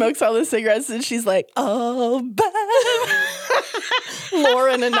cream and smokes all the cigarettes, and she's like, "Oh,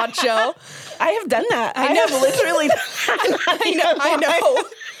 Laura in a nutshell." I have done that. I have literally. I know.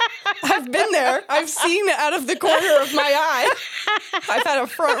 I've been there. I've seen it out of the corner of my eye. I've had a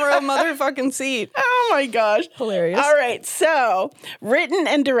front row motherfucking seat. Oh my gosh. Hilarious. All right. So, written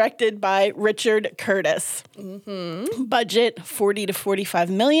and directed by Richard Curtis. Budget 40 to 45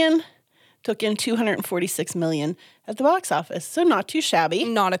 million. Took in 246 million at the box office. So not too shabby.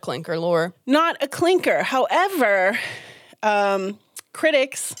 Not a clinker, Laura. Not a clinker. However,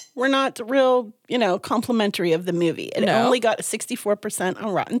 critics were not real, complimentary of the movie. It only got a 64%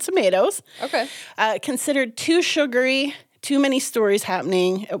 on Rotten Tomatoes. Okay. Considered too sugary, too many stories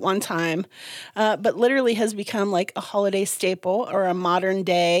happening at one time, but literally has become like a holiday staple or a modern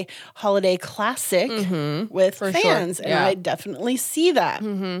day holiday classic with fans. Sure. Yeah. And I definitely see that.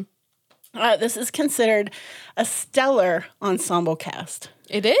 This is considered a stellar ensemble cast.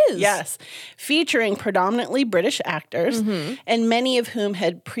 It is. Yes. Featuring predominantly British actors, and many of whom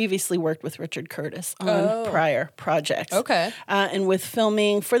had previously worked with Richard Curtis on prior projects. Okay. And with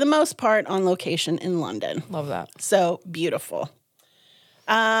filming, for the most part, on location in London. Love that. So beautiful.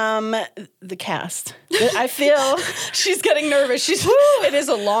 The cast. I feel she's getting nervous. It is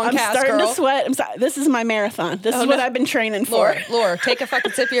a long cast, I'm starting girl. to sweat. I'm sorry. This is my marathon. This is what I've been training for. Laura, take a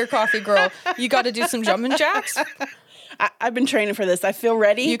fucking sip of your coffee, girl. You got to do some jumping jacks. I've been training for this. I feel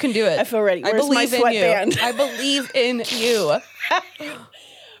ready. You can do it. I feel ready. Where's my in you. sweatband? I believe in you.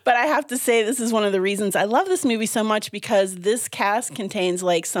 But I have to say, this is one of the reasons I love this movie so much, because this cast contains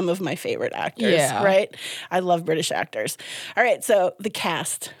like some of my favorite actors, right? I love British actors. All right, so the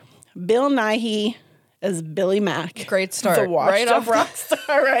cast. Bill Nighy as Billy Mack. Great start. The washed up rock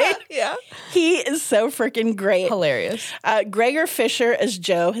star, right? Yeah. He is so freaking great. Hilarious. Gregor Fisher as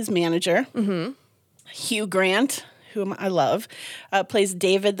Joe, his manager. Hugh Grant, whom I love, plays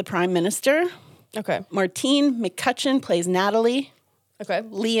David, the Prime Minister. Okay. Martine McCutcheon plays Natalie. Okay.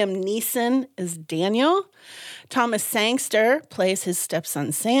 Liam Neeson is Daniel. Thomas Sangster plays his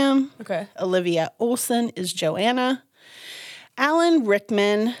stepson Sam. Okay. Olivia Olsen is Joanna. Alan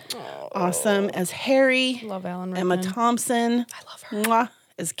Rickman, awesome, as Harry. Love Alan Rickman. Emma Thompson. I love her.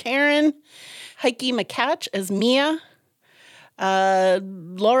 As Karen. Heike McCatch as Mia.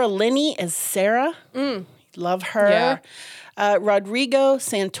 Laura Linney as Sarah. Love her. Yeah. Rodrigo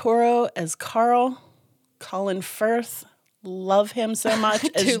Santoro as Carl. Colin Firth. Love him so much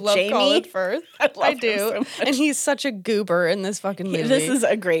as I do love Jamie. Colin Firth. I do. Him so much. And he's such a goober in this fucking movie. This is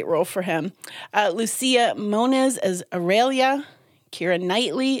a great role for him. Lucia Moniz as Aurelia. Keira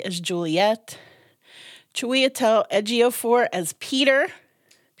Knightley as Juliet. Chiwetel Ejiofor as Peter.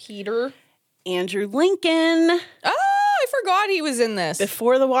 Andrew Lincoln. Oh, I forgot he was in this.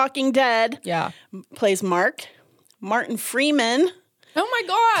 Before The Walking Dead. Yeah. Plays Mark. Martin Freeman. Oh my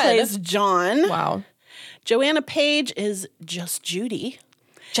God. Plays John. Wow. Joanna Page is Just Judy.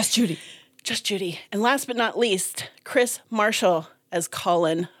 Just Judy. And last but not least, Chris Marshall as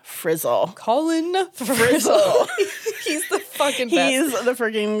Colin Frizzle. Frizzle. He's the fucking best. He's the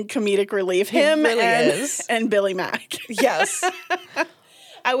freaking comedic relief. Him really and, is. And Billy Mack. Yes.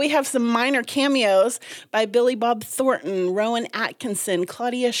 We have some minor cameos by Billy Bob Thornton, Rowan Atkinson,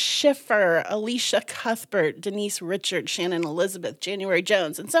 Claudia Schiffer, Alicia Cuthbert, Denise Richards, Shannon Elizabeth, January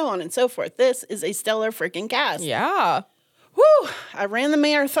Jones, and so on and so forth. This is a stellar freaking cast. Yeah. Woo! I ran the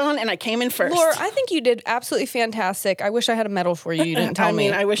marathon and I came in first. Laura, I think you did absolutely fantastic. I wish I had a medal for you. You didn't tell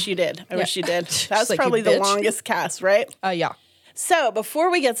me. I wish you did. I wish you did. That's like, probably you the bitch. longest cast, right? Yeah. So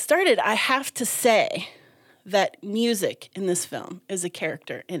before we get started, I have to say that music in this film is a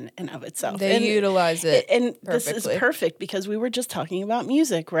character in and of itself. They utilize it And perfectly. This is perfect because we were just talking about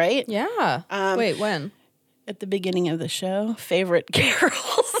music, right? Yeah. Wait, when? At the beginning of the show, favorite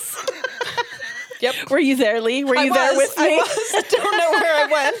carols. Yep. Were you there, Lee? Were you there with me? I was. Don't know where I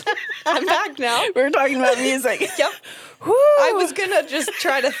went. I'm back now. We were talking about music. Yep. Woo. I was going to just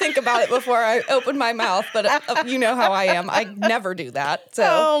try to think about it before I opened my mouth, but you know how I am. I never do that. So,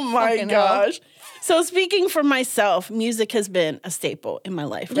 oh my fucking hell. gosh. So speaking for myself, music has been a staple in my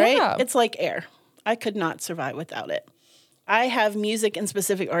life, right? Yeah. It's like air. I could not survive without it. I have music and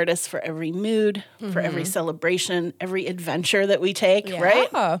specific artists for every mood, for every celebration, every adventure that we take,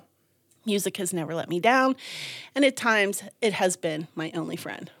 right? Music has never let me down. And at times, it has been my only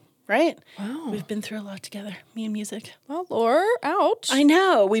friend. Right? Wow. We've been through a lot together, me and music. Well, Laura, ouch. I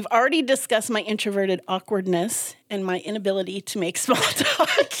know. We've already discussed my introverted awkwardness and my inability to make small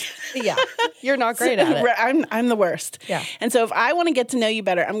talk. Yeah. You're not great at it. I'm the worst. Yeah. And so if I want to get to know you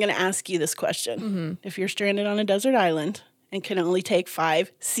better, I'm going to ask you this question. Mm-hmm. If you're stranded on a desert island and can only take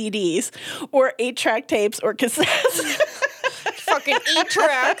 5 CDs or 8-track tapes or cassettes. Fucking 8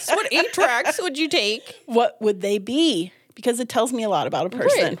 tracks. What 8 tracks would you take? What would they be? Because it tells me a lot about a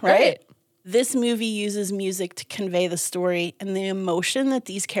person, right? This movie uses music to convey the story and the emotion that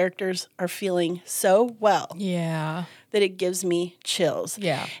these characters are feeling so well. Yeah. That it gives me chills.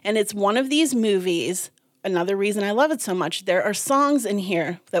 Yeah. And it's one of these movies, another reason I love it so much, there are songs in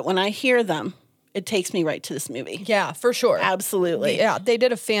here that when I hear them, it takes me right to this movie. Yeah, for sure. Absolutely. Yeah, they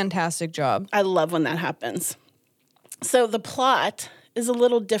did a fantastic job. I love when that happens. So the plot is a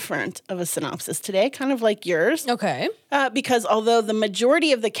little different of a synopsis today, kind of like yours. Okay. Because although the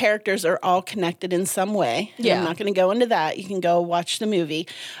majority of the characters are all connected in some way, and I'm not going to go into that. You can go watch the movie.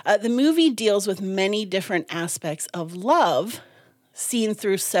 The movie deals with many different aspects of love seen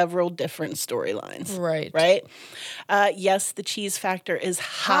through several different storylines. Right. Right? Yes, the cheese factor is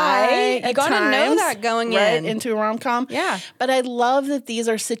high. You got to know that going in. Into a rom-com. Yeah. But I love that these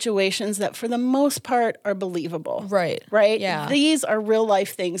are situations that for the most part are believable. Right. Right? Yeah. These are real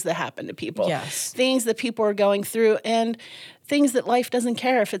life things that happen to people. Yes. Things that people are going through and things that life doesn't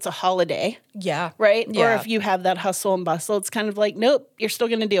care if it's a holiday. Yeah. Right? Yeah. Or if you have that hustle and bustle, it's kind of like, nope, you're still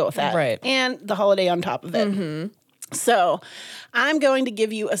going to deal with that. Right. And the holiday on top of it. Mm-hmm. So I'm going to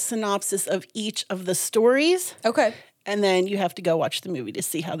give you a synopsis of each of the stories. Okay. And then you have to go watch the movie to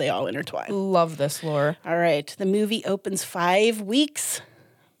see how they all intertwine. Love this, Laura. All right. The movie opens 5 weeks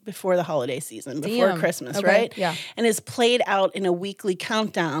before the holiday season, before Christmas, okay. right? Yeah. And is played out in a weekly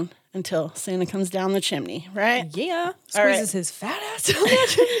countdown until Santa comes down the chimney, right? Yeah. Squeezes his fat ass down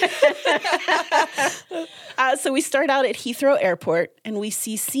the So we start out at Heathrow Airport, and we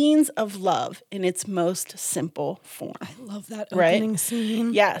see scenes of love in its most simple form. I love that opening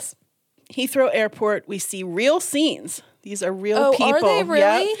scene. Yes. Heathrow Airport, we see real scenes. These are real people. Are they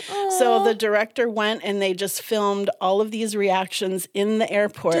really? Yep. So the director went and they just filmed all of these reactions in the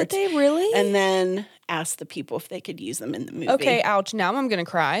airport. Did they really? And then asked the people if they could use them in the movie. Okay, ouch. Now I'm going to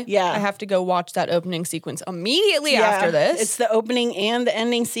cry. Yeah. I have to go watch that opening sequence immediately after this. It's the opening and the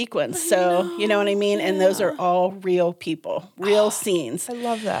ending sequence. So, you know what I mean? And those are all real people, real scenes. I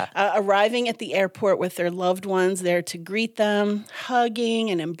love that. Arriving at the airport with their loved ones there to greet them, hugging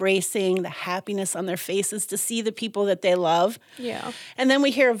and embracing, the happiness on their faces to see the people that they love. Yeah. And then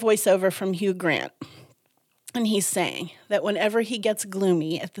we hear a voiceover from Hugh Grant. And he's saying that whenever he gets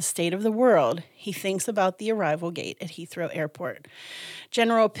gloomy at the state of the world, he thinks about the arrival gate at Heathrow Airport.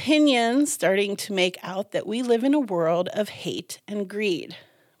 General opinion starting to make out that we live in a world of hate and greed.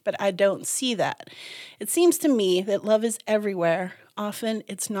 But I don't see that. It seems to me that love is everywhere. Often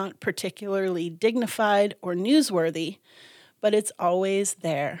it's not particularly dignified or newsworthy, but it's always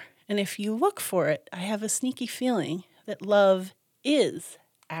there. And if you look for it, I have a sneaky feeling that love is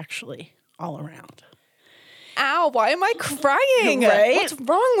actually all around. Ow, why am I crying? Right? What's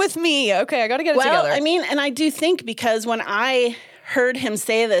wrong with me? Okay, I got to get it together. Well, I mean, and I do think because when I heard him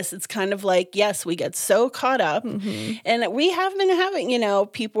say this, it's kind of like, yes, we get so caught up. Mm-hmm. And we have been having,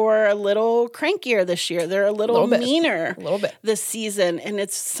 people are a little crankier this year. They're a little meaner this season. And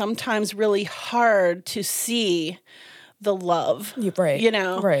it's sometimes really hard to see the love, right?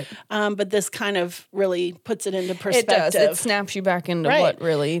 Right. But this kind of really puts it into perspective. It does. It snaps you back into what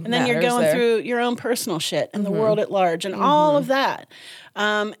really matters. And then you're going through your own personal shit and the world at large and all of that.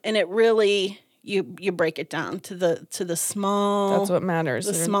 And it really, you break it down to the small. That's what matters.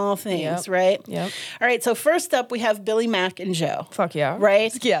 The small things, right? Yep. All right. So first up, we have Billy Mack and Joe. Fuck yeah.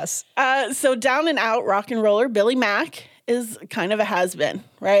 Right? Yes. So down and out rock and roller Billy Mack is kind of a has-been,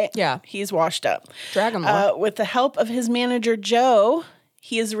 right? Yeah. He's washed up. Drag him on. With the help of his manager, Joe,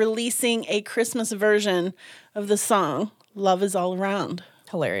 he is releasing a Christmas version of the song Love Is All Around.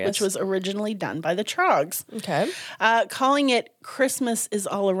 Hilarious. Which was originally done by the Trogs. Okay. Calling it Christmas Is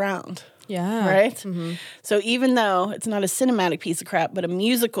All Around. Yeah. Right? Mm-hmm. So even though it's not a cinematic piece of crap, but a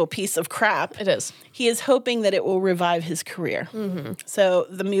musical piece of crap. It is. He is hoping that it will revive his career. Mm-hmm. So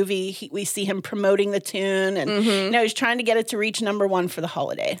the movie, we see him promoting the tune and he's trying to get it to reach #1 for the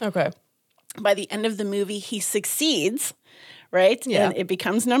holiday. Okay. By the end of the movie, he succeeds, right? Yeah. And it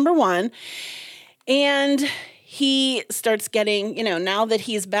becomes #1. And he starts getting, now that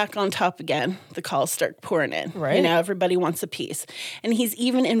he's back on top again, the calls start pouring in. Right. Everybody wants a piece. And he's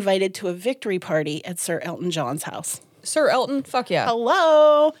even invited to a victory party at Sir Elton John's house. Sir Elton, fuck yeah.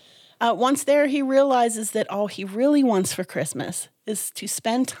 Hello. Once there, he realizes that all he really wants for Christmas is to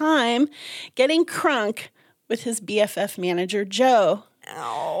spend time getting crunk with his BFF manager, Joe,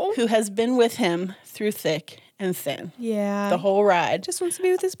 who has been with him through thick and thin. Yeah. The whole ride. Just wants to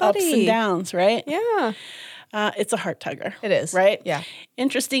be with his buddy. Ups and downs, right? Yeah. It's a heart tugger. It is. Right? Yeah.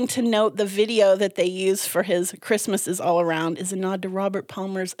 Interesting to note the video that they use for his Christmases All Around is a nod to Robert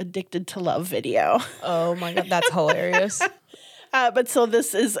Palmer's Addicted to Love video. Oh my God, that's hilarious. But so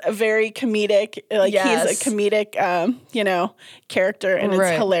this is a very comedic, like he's a comedic, character, and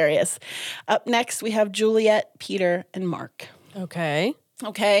it's hilarious. Up next, we have Juliet, Peter, and Mark. Okay.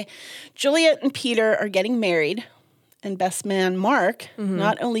 Juliet and Peter are getting married. And best man Mark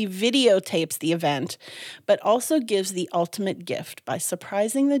not only videotapes the event, but also gives the ultimate gift by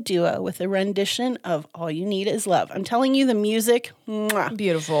surprising the duo with a rendition of All You Need Is Love. I'm telling you, the music,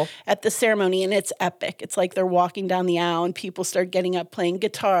 beautiful at the ceremony, and it's epic. It's like they're walking down the aisle and people start getting up playing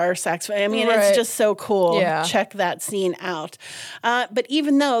guitar, saxophone. I mean, it's just so cool. Yeah. Check that scene out. But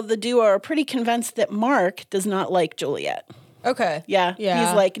even though the duo are pretty convinced that Mark does not like Juliet. Okay. Yeah.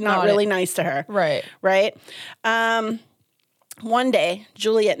 He's like not really nice to her. Right. One day,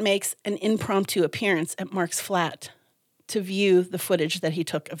 Juliet makes an impromptu appearance at Mark's flat to view the footage that he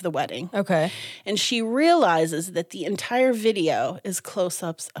took of the wedding. Okay. And she realizes that the entire video is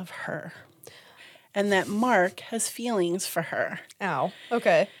close-ups of her and that Mark has feelings for her. Ow.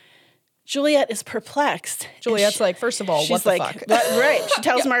 Okay. Juliet is perplexed. Juliet's like, first of all, what the fuck? Right. She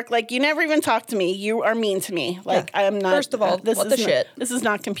tells Mark, like, you never even talked to me. You are mean to me. Like, I am not. First of all, what the shit? This is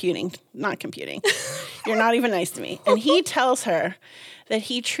not computing. Not computing. You're not even nice to me. And he tells her that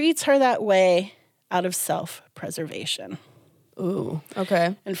he treats her that way out of self-preservation. Ooh.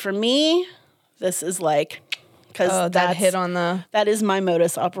 Okay. And for me, this is like, because that hit on the. That is my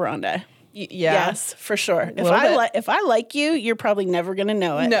modus operandi. Yes, for sure. If I like you, you're probably never going to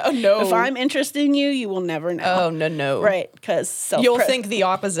know it. No. If I'm interested in you, you will never know. Oh, no. Right, because you'll think the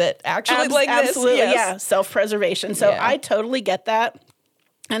opposite. Actually, like this. Absolutely, yes. yeah. Self-preservation. So I totally get that.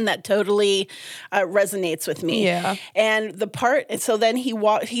 And that totally resonates with me. Yeah. And the part, so then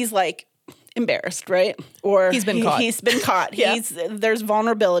he's like embarrassed, right? Or he's been caught. He's been caught. Yeah. There's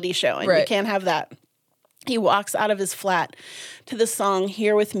vulnerability showing. Right. We can't have that. He walks out of his flat to the song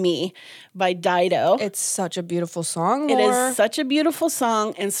Here With Me by Dido. It's such a beautiful song. It is such a beautiful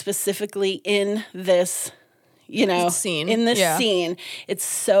song, and specifically in this, scene. In this scene, it's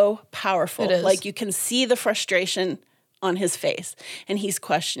so powerful. It is. Like you can see the frustration on his face, and he's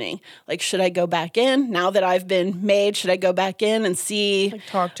questioning, like, should I go back in now that I've been made? Should I go back in and see, like,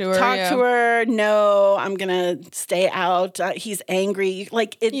 talk to her? No, I'm gonna stay out. He's angry.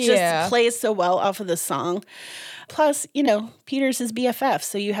 Like it just plays so well off of the song. Plus, Peter's his BFF,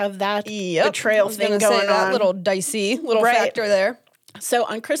 so you have that betrayal thing going on. That little dicey factor there. So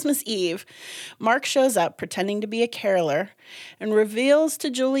on Christmas Eve, Mark shows up pretending to be a caroler and reveals to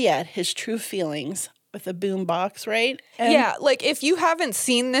Juliet his true feelings with a boombox, right? And like if you haven't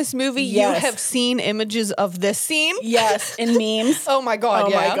seen this movie, you have seen images of this scene. Yes, in memes. Oh my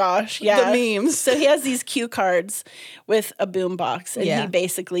God, my gosh, yeah. The memes. So he has these cue cards with a boombox, and he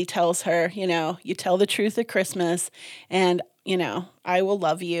basically tells her, you tell the truth at Christmas, and, I will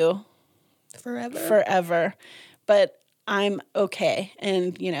love you forever. But I'm okay,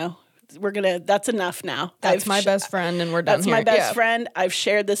 and, that's enough now. That's my best friend, and we're done. That's my best friend. I've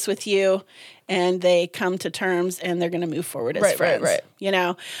shared this with you, and they come to terms, and they're going to move forward as friends. Right.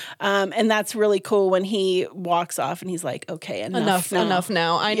 And that's really cool when he walks off, and he's like, "Okay, enough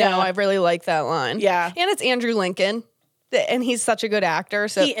now." I know. I really like that line. Yeah, and it's Andrew Lincoln, and he's such a good actor.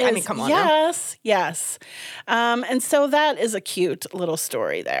 So I mean, come on. Yes. And so that is a cute little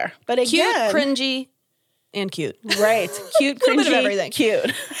story there. But again, cute, cringy. And cute. Right. Cute, cringy, bit of everything.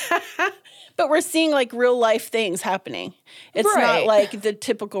 Cute. But we're seeing like real life things happening. It's not like the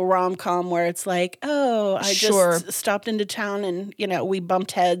typical rom-com where it's like, oh, I just stopped into town and, we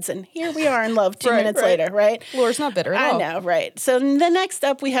bumped heads and here we are in love 2 minutes later, right? Laura's not bitter at all. I know, right. So the next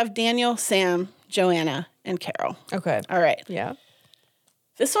up we have Daniel, Sam, Joanna, and Carol. Okay. All right. Yeah.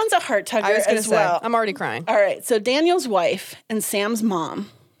 This one's a heart tugger as well. I'm already crying. All right. So Daniel's wife and Sam's mom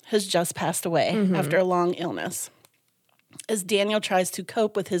has just passed away after a long illness. As Daniel tries to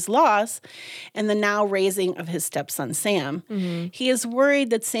cope with his loss and the now raising of his stepson, Sam, he is worried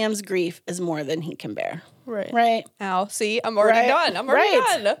that Sam's grief is more than he can bear. Right. Ow. See, I'm already done. I'm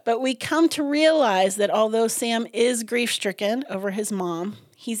already done. But we come to realize that although Sam is grief-stricken over his mom,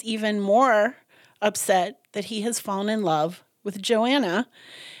 he's even more upset that he has fallen in love with Joanna,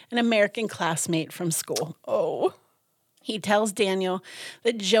 an American classmate from school. Oh. He tells Daniel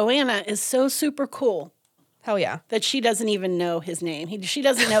that Joanna is so super cool Hell yeah. That she doesn't even know his name. She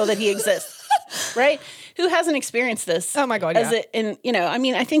doesn't know that he exists. Right? Who hasn't experienced this? Oh my God, yeah.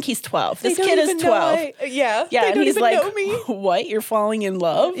 I think he's 12. This They kid don't is even 12. Yeah. Yeah, They and don't he's even like, know me. what? You're falling in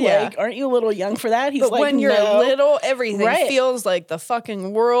love? Yeah. Like, aren't you a little young for that? He's But like, when you're no. little, everything Right. feels like the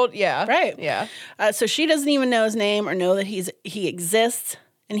fucking world. Yeah. Right. Yeah. So she doesn't even know his name or know that he exists.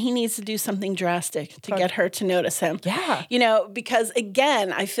 And he needs to do something drastic to get her to notice him. Yeah. Because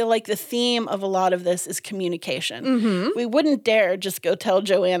again, I feel like the theme of a lot of this is communication. We wouldn't dare just go tell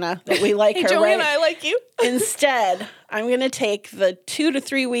Joanna that we like Hey, her, Joanna, right? I like you. Instead, I'm going to take the 2 to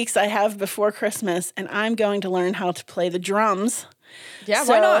 3 weeks I have before Christmas and I'm going to learn how to play the drums. Yeah,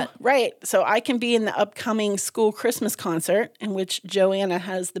 why not? Right. So I can be in the upcoming school Christmas concert in which Joanna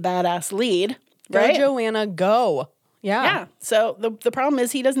has the badass lead. Right? Go, Joanna, go. Yeah. So the problem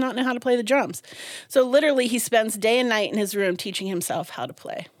is he does not know how to play the drums. So literally he spends day and night in his room teaching himself how to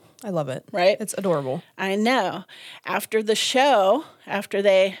play. I love it. Right? It's adorable. I know. After they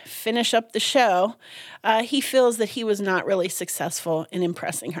finish up the show, he feels that he was not really successful in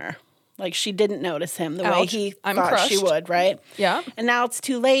impressing her. Like she didn't notice him the way he thought she would, right? Yeah. And now it's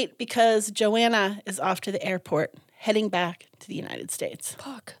too late because Joanna is off to the airport, heading back to the United States.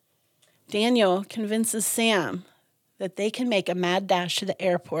 Fuck. Daniel convinces Sam that they can make a mad dash to the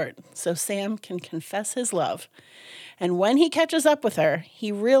airport so Sam can confess his love. And when he catches up with her,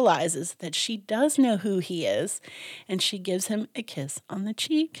 he realizes that she does know who he is, and she gives him a kiss on the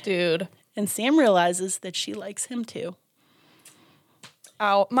cheek. Dude. And Sam realizes that she likes him too.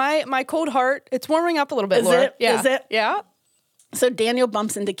 Ow. My cold heart, it's warming up a little bit, Laura. Is it? Yeah. So Daniel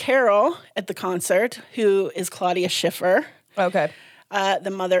bumps into Carol at the concert, who is Claudia Schiffer. Okay. One of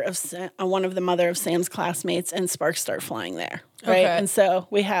the mother of Sam's classmates, and sparks start flying there, right? Okay. And so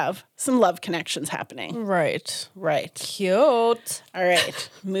we have some love connections happening. Right. Cute. All right,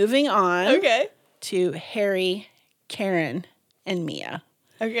 moving on. Okay. To Harry, Karen, and Mia.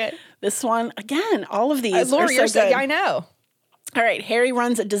 Okay. This one, again, all of these Laura, are so good. I know. All right, Harry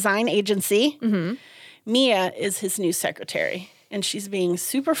runs a design agency. Mia is his new secretary, and she's being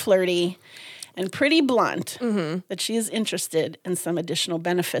super flirty and pretty blunt that she is interested in some additional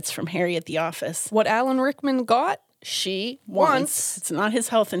benefits from Harry at the office. What Alan Rickman got, she wants. It's not his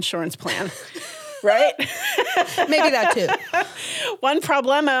health insurance plan, right? Maybe that too. One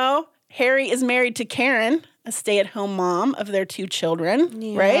problemo, Harry is married to Karen, a stay-at-home mom of their 2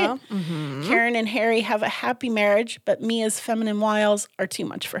 children, right? Karen and Harry have a happy marriage, but Mia's feminine wiles are too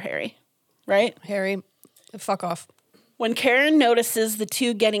much for Harry, right? Harry, fuck off. When Karen notices the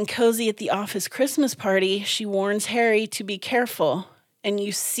 2 getting cozy at the office Christmas party, she warns Harry to be careful. And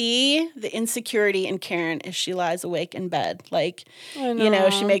you see the insecurity in Karen as she lies awake in bed. Like,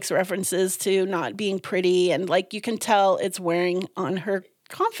 she makes references to not being pretty. And, like, you can tell it's wearing on her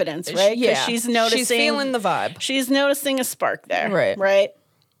confidence, right? Yeah. She's noticing. She's feeling the vibe. She's noticing a spark there. Right?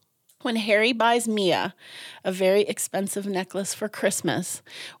 When Harry buys Mia a very expensive necklace for Christmas,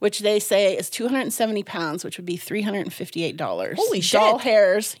 which they say is 270 pounds, which would be $358. Holy shit. Doll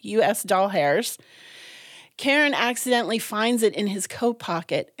hairs, U.S. doll hairs. Karen accidentally finds it in his coat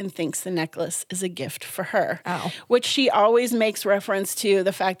pocket and thinks the necklace is a gift for her. Ow. Which she always makes reference to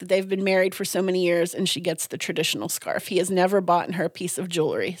the fact that they've been married for so many years and she gets the traditional scarf. He has never bought her a piece of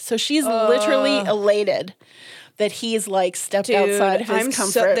jewelry. So she's literally elated that he's like stepped outside of his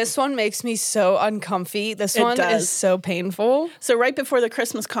comfort. This one makes me so uncomfy. This one is so painful. So right before the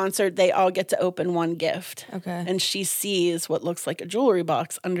Christmas concert, they all get to open one gift. Okay. And she sees what looks like a jewelry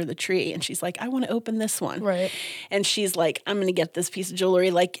box under the tree. And she's like, I want to open this one. Right. And she's like, I'm going to get this piece of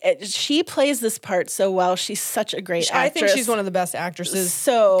jewelry. Like, she plays this part so well. She's such a great actress. I think she's one of the best actresses.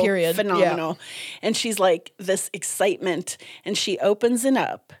 So period. Phenomenal. Yeah. And she's like this excitement. And she opens it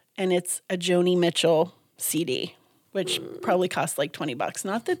up. And it's a Joni Mitchell CD, which probably cost like $20.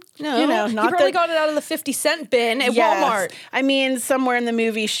 Not that, not he probably got it out of the 50-cent bin at Walmart. I mean, somewhere in the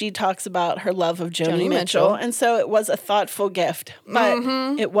movie, she talks about her love of Joni Mitchell. And so it was a thoughtful gift, but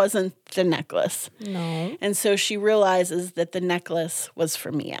it wasn't the necklace. No. And so she realizes that the necklace was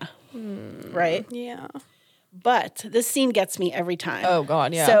for Mia, right? Yeah. But this scene gets me every time. Oh,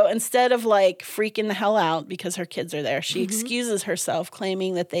 God, yeah. So instead of like freaking the hell out because her kids are there, she excuses herself,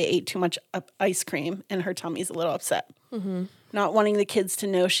 claiming that they ate too much ice cream and her tummy's a little upset. Not wanting the kids to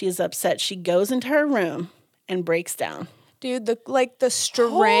know she is upset, she goes into her room and breaks down. Dude, the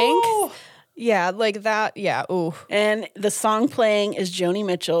strength. Yeah, like that. Yeah, ooh. And the song playing is Joni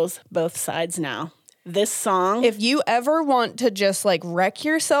Mitchell's Both Sides Now. This song. If you ever want to just like wreck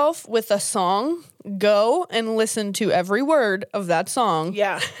yourself with a song, go and listen to every word of that song.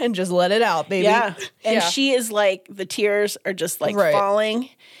 Yeah. And just let it out, baby. Yeah. And she is like, the tears are just like falling.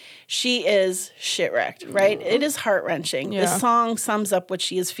 She is shit wrecked, right? It is heart-wrenching. Yeah. The song sums up what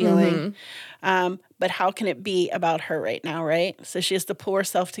she is feeling. But how can it be about her right now, right? So she has to pull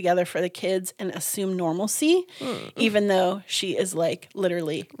herself together for the kids and assume normalcy, even though she is like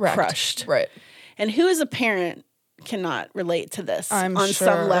literally crushed. Right. And who as a parent cannot relate to this I'm on sure.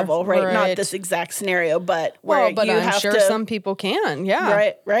 some level, right? Right. Not this exact scenario, but where But you I'm have sure to, some people can.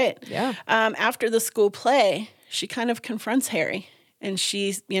 Yeah. Right. Yeah. After the school play, she kind of confronts Harry, and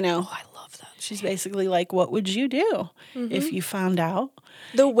she's, I love that. she's basically like, "What would you do if you found out?"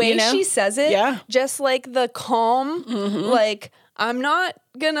 The way You know? she says it, just like the calm, like, I'm not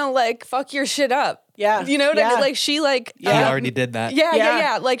gonna like fuck your shit up. Yeah. You know what I mean? Like she like She already did that.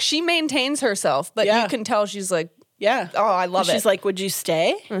 Yeah. Like she maintains herself, but you can tell she's like, Yeah. oh, I love it. She's like, would you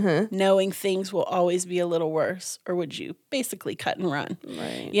stay knowing things will always be a little worse? Or would you basically cut and run?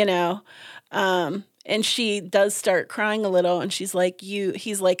 Right. And she does start crying a little, and she's like,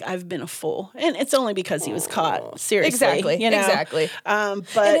 he's like, I've been a fool. And it's only because he was caught. Seriously. Exactly. Exactly.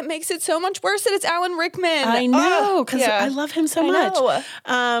 But and it makes it so much worse that it's Alan Rickman. I know, because I love him so much.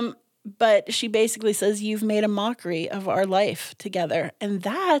 Know. But she basically says, you've made a mockery of our life together. And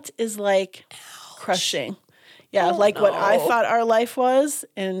that is like crushing. Yeah, what I thought our life was,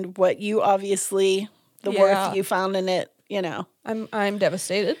 and what you obviously, the worth you found in it, I'm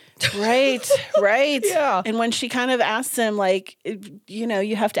devastated. Right. Yeah. And when she kind of asks him, like,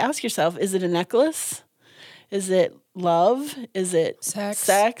 you have to ask yourself, is it a necklace? Is it love? Is it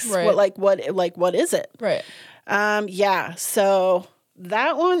sex? Right. What is it? Right. So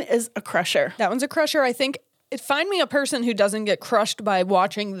that one is a crusher. That one's a crusher. I think find me a person who doesn't get crushed by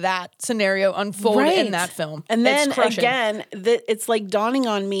watching that scenario unfold in that film. And then again, it's like dawning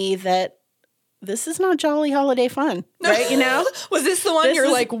on me that this is not jolly holiday fun, right? Was this the one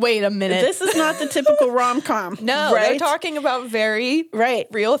you're like, wait a minute? This is not the typical rom-com. No, right? They're talking about very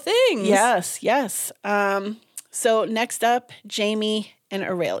real things. Yes. So next up, Jamie and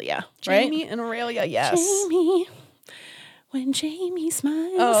Aurelia, right? Jamie and Aurelia, yes. Jamie, when Jamie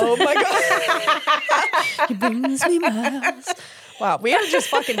smiles. Oh my God. He brings me miles. Wow, we are just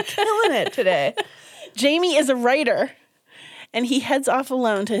fucking killing it today. Jamie is a writer. And he heads off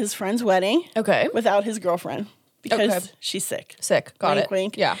alone to his friend's wedding. Okay. Without his girlfriend. Because she's sick. Got wink, it.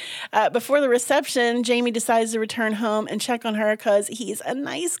 Wink. Yeah. Before the reception, Jamie decides to return home and check on her because he's a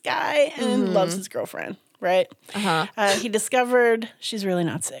nice guy and loves his girlfriend. Right? He discovered she's really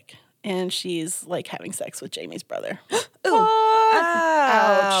not sick. And she's like having sex with Jamie's brother.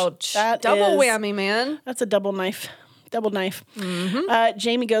 Ouch. Double whammy, man. That's a double knife.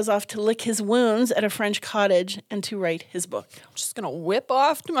 Jamie goes off to lick his wounds at a French cottage and to write his book. I'm just going to whip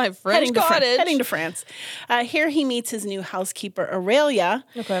off to my French cottage. Heading to France. Here he meets his new housekeeper, Aurelia,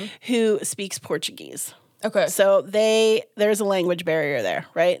 who speaks Portuguese. Okay. So there's a language barrier there,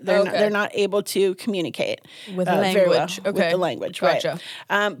 right? They're not able to communicate with language. Very well with the language, gotcha.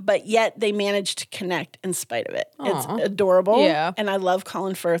 Right? But yet they managed to connect in spite of it. Aww. It's adorable. Yeah. And I love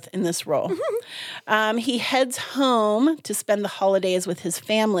Colin Firth in this role. He heads home to spend the holidays with his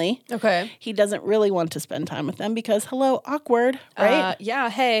family. Okay. He doesn't really want to spend time with them because, awkward, right?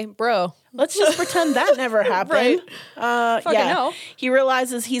 Hey, bro. Let's just pretend that never happened. Right. Hell. He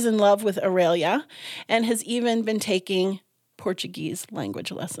realizes he's in love with Aurelia and has even been taking Portuguese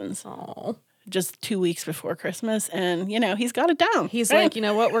language lessons. Oh. Just 2 weeks before Christmas. And, he's got it down. He's like, you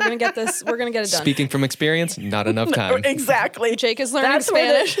know what? We're going to get this. We're going to get it done. Speaking from experience, not enough time. Exactly. Jake is learning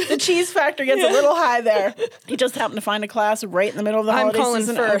Spanish. Where the cheese factor gets a little high there. He just happened to find a class right in the middle of the holiday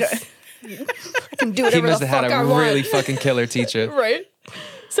season. First. Okay. I can do whatever the fuck I want. He must have had a really fucking killer teacher. Right.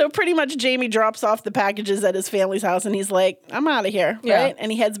 So pretty much Jamie drops off the packages at his family's house and he's like, I'm out of here, right?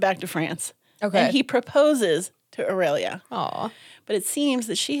 And he heads back to France. Okay. And he proposes to Aurelia. Aw. But it seems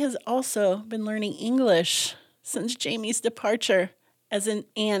that she has also been learning English since Jamie's departure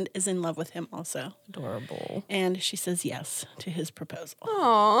and is in love with him also. Adorable. And she says yes to his proposal.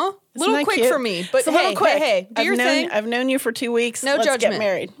 Aw. Little quick cute? for me, but hey, do your thing. I've known you for 2 weeks. No Let's judgment. Get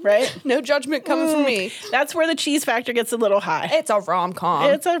married, right? No judgment coming from me. That's where the cheese factor gets a little high. It's a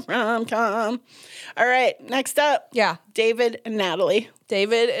rom-com. All right, next up. Yeah. David and Natalie.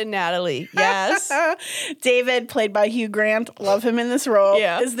 Yes. David, played by Hugh Grant, love him in this role,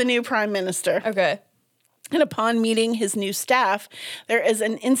 is the new prime minister. Okay. And upon meeting his new staff, there is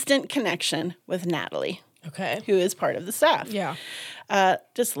an instant connection with Natalie. Okay. Who is part of the staff. Yeah.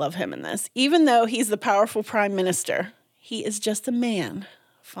 Just love him in this. Even though he's the powerful prime minister, he is just a man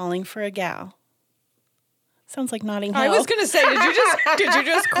falling for a gal. Sounds like Notting Hill. I was going to say, did you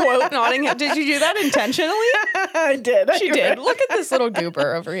just quote Notting Hill? Did you do that intentionally? I did. She did. Look at this little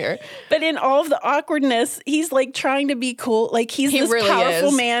goober over here. But in all of the awkwardness, he's like trying to be cool. Like he's this really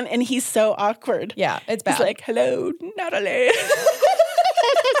powerful man, and he's so awkward. Yeah, it's bad. He's like, hello, Natalie.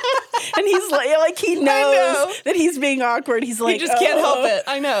 And he's like he knows that he's being awkward. He's like, he just can't help it.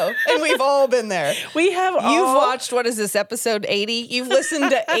 I know. And we've all been there. We have all. You've watched, what is this, episode 80? You've listened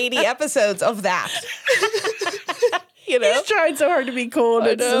to 80 episodes of that. You know? He's trying so hard to be cool, and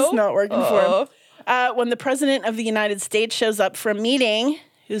it's just not working for him. When the president of the United States shows up for a meeting,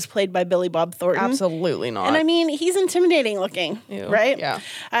 who's played by Billy Bob Thornton. Absolutely not. And I mean, he's intimidating looking, right? Yeah.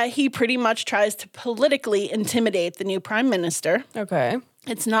 He pretty much tries to politically intimidate the new prime minister. Okay.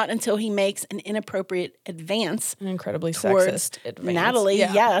 It's not until he makes an inappropriate advance. An incredibly sexist advance. Natalie,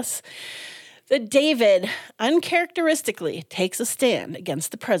 yes. That David uncharacteristically takes a stand against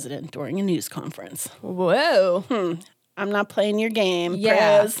the president during a news conference. Whoa. I'm not playing your game,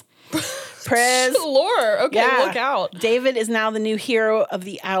 Prez. Prez. Lore. Okay, look out. David is now the new hero of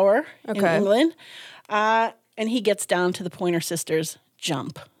the hour in England. And he gets down to the Pointer Sisters'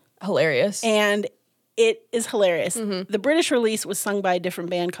 Jump. Hilarious. And it is hilarious. The British release was sung by a different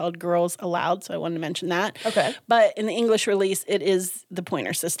band called Girls Aloud, so I wanted to mention that. Okay. But in the English release, it is the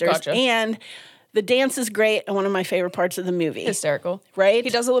Pointer Sisters. Gotcha. And the dance is great and one of my favorite parts of the movie. Hysterical. Right? He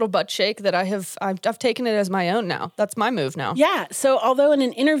does a little butt shake that I've taken it as my own now. That's my move now. Yeah. So although in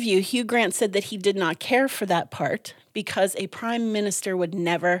an interview, Hugh Grant said that he did not care for that part because a prime minister would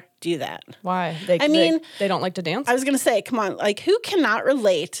never do that. Why? They don't like to dance? I was going to say, come on, like who cannot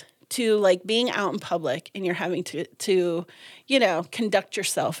relate to like being out in public and you're having to conduct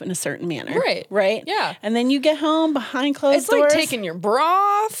yourself in a certain manner. Right? Yeah. And then you get home behind closed doors. It's like taking your bra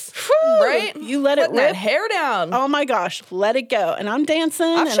off, right? You let it rip. That hair down. Oh my gosh, let it go. And I'm dancing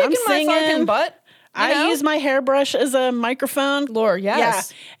and I'm singing. my fucking butt. I use my hairbrush as a microphone. Lord,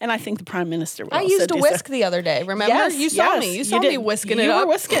 yes. Yeah. And I think the prime minister would I also used a whisk the other day. Remember? Yes, you saw me. You saw me whisking it up. You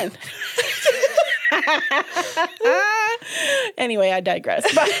were whisking. Anyway, I digress.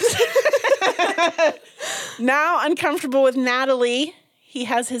 But now, uncomfortable with Natalie, he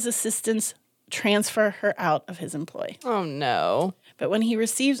has his assistants transfer her out of his employ. Oh, no. But when he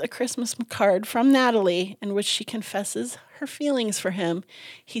receives a Christmas card from Natalie in which she confesses her feelings for him,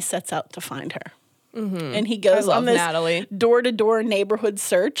 he sets out to find her. And he goes on this door-to-door neighborhood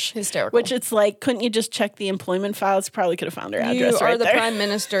search. Hysterical. Which it's like, couldn't you just check the employment files? Probably could have found her address right there. You are the prime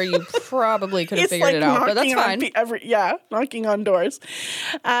minister. You probably could have figured it out, but that's fine. Knocking on doors.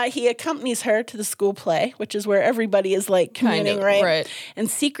 He accompanies her to the school play, which is where everybody is like communing, right? And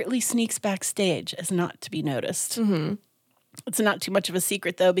secretly sneaks backstage as not to be noticed. It's not too much of a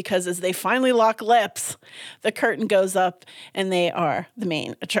secret, though, because as they finally lock lips, the curtain goes up and they are the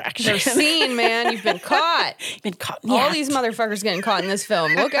main attraction. They're seen, man. You've been caught. You've been caught. All these motherfuckers getting caught in this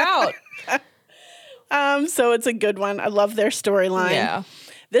film. Look out. So it's a good one. I love their storyline. Yeah.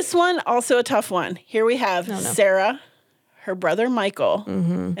 This one, also a tough one. Here we have Sarah, her brother Michael,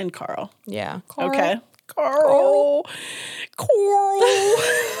 and Carl. Yeah. Carl. Okay. Carl.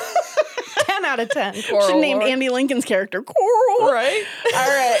 10 out of 10. Coral. Should name Andy Lincoln's character Coral. Right? All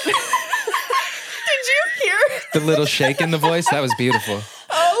right. Did you hear the little shake in the voice? That was beautiful.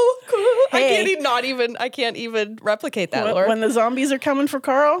 Oh, cool. Hey. I can't even replicate that, Laura. When the zombies are coming for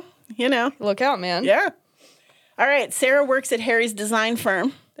Carl, Look out, man. Yeah. All right. Sarah works at Harry's design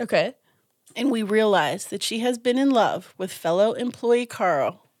firm. Okay. And we realize that she has been in love with fellow employee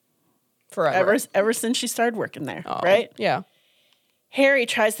Carl forever. Ever since she started working there, right? Yeah. Harry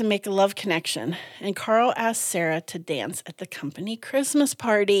tries to make a love connection, and Carl asks Sarah to dance at the company Christmas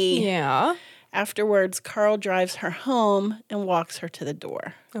party. Yeah. Afterwards, Carl drives her home and walks her to the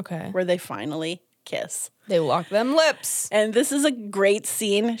door. Okay. Where they finally kiss. They lock them lips. And this is a great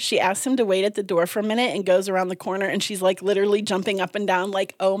scene. She asks him to wait at the door for a minute and goes around the corner, and she's like literally jumping up and down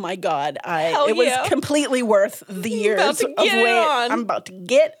like, oh my God. It was completely worth the years of wait. I'm about to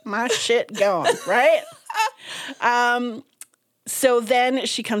get my shit going, right? So then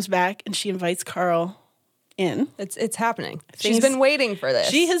she comes back and she invites Carl in. It's happening. She's been waiting for this.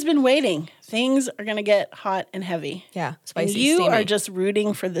 She has been waiting. Things are going to get hot and heavy. Yeah, spicy, and you steamy. are just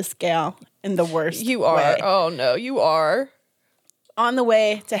rooting for this gal in the worst You are. way. Oh, no, you are. On the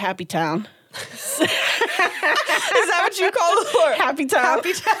way to Happy Town. Is that what you call it? Happy Town.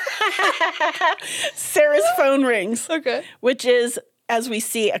 Happy Town. Sarah's phone rings. Okay. Which is, as we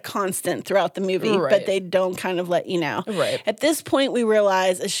see, a constant throughout the movie, but they don't kind of let you know. Right. At this point, we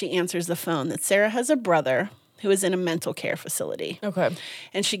realize as she answers the phone that Sarah has a brother who is in a mental care facility. Okay.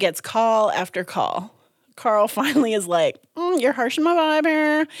 And she gets call after call. Carl finally is like, you're harshing my vibe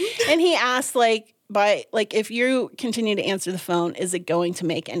here. And he asks, like, if you continue to answer the phone, is it going to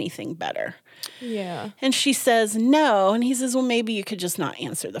make anything better? Yeah. And she says no. And he says, well, maybe you could just not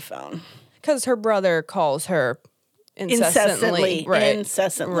answer the phone. Because her brother calls her incessantly.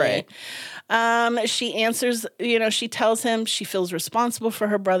 Incessantly. Right. She answers, she tells him she feels responsible for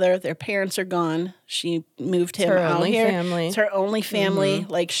her brother. Their parents are gone. She moved him out here. Family. It's her only family.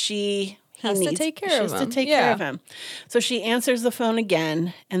 Like he has to take care of him. She has to take care of him. So she answers the phone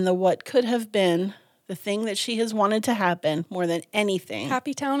again, and what could have been the thing that she has wanted to happen more than anything.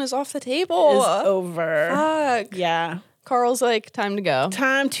 Happy Town is off the table. Is over. Fuck. Yeah. Carl's like, time to go.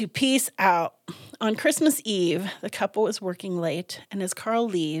 Time to peace out. On Christmas Eve, the couple is working late, and as Carl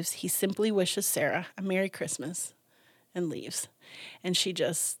leaves, he simply wishes Sarah a Merry Christmas and leaves. And she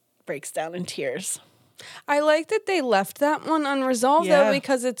just breaks down in tears. I like that they left that one unresolved, though,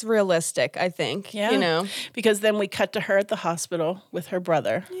 because it's realistic, I think. Yeah. Because then we cut to her at the hospital with her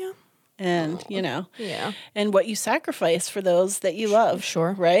brother. Yeah. And, and what you sacrifice for those that you love.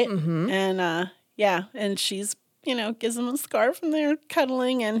 Sure. Right? Mm-hmm. And, and she's, gives them a scarf and they're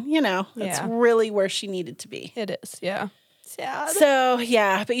cuddling and, that's really where she needed to be. It is, yeah. Sad. So,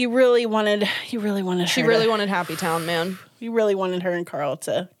 but you really wanted She really wanted Happy Town, man. You really wanted her and Carl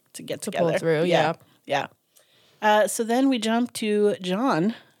to get together. Pull through, yeah. So then we jump to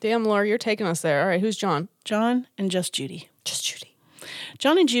John. Damn, Laura, you're taking us there. All right, who's John? John and Just Judy. Just Judy.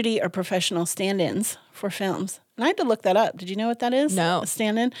 John and Judy are professional stand-ins for films. And I had to look that up. Did you know what that is? No. A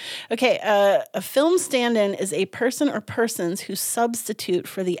stand-in? Okay, a film stand-in is a person or persons who substitute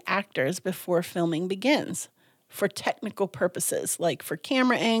for the actors before filming begins for technical purposes, like for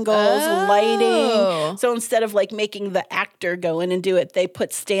camera angles, lighting. So instead of making the actor go in and do it, they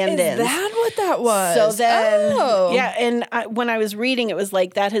put stand-ins. Is that what that was? So then, and when I was reading, it was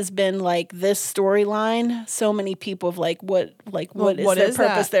that has been this storyline. So many people have what is their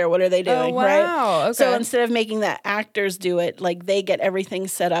purpose there? What are they doing? Oh, wow. Right? Okay. So instead of making the actors do it, they get everything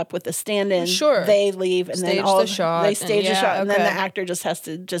set up with the stand-in. Sure. They leave and stage then all the shot. They stage the shot, and then okay. the actor just has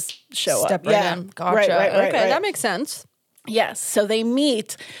to show Step up. right in. Gotcha. Right. Okay, that makes sense. Yes. So they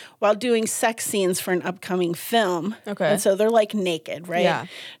meet while doing sex scenes for an upcoming film. Okay. And so they're naked, right? Yeah.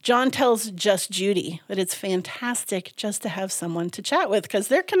 John tells Just Judy that it's fantastic just to have someone to chat with because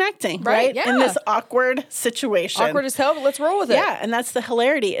they're connecting, right? Yeah. In this awkward situation. Awkward as hell, but let's roll with it. Yeah. And that's the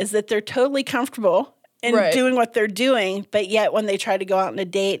hilarity is that they're totally comfortable in doing what they're doing, but yet when they try to go out on a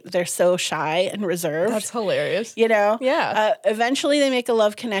date, they're so shy and reserved. That's hilarious. Yeah. Eventually they make a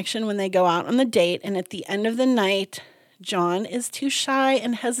love connection when they go out on the date, and at the end of the night, John is too shy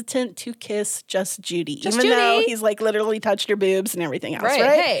and hesitant to kiss Just Judy. Even though he's literally touched her boobs and everything else,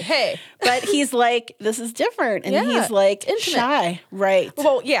 right? Hey. But he's this is different. And he's intimate. Shy. Right.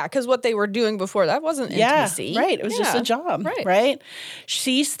 Well, yeah, because what they were doing before, that wasn't intimacy. Yeah, right. It was just a job. Right.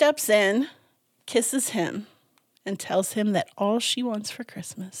 She steps in, kisses him, and tells him that all she wants for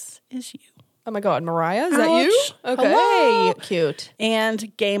Christmas is you. Oh my God, Mariah, is that you? Okay. Hello. Cute.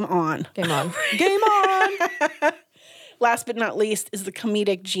 And game on. Game on. Game on. Last but not least is the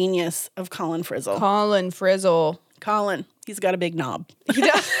comedic genius of Colin Frizzle. Colin, he's got a big knob. He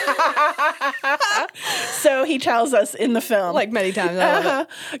does. So he tells us in the film. Many times. I love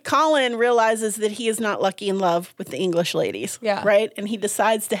it. Colin realizes that he is not lucky in love with the English ladies. Yeah. Right? And he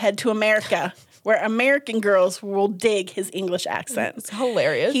decides to head to America, where American girls will dig his English accent. It's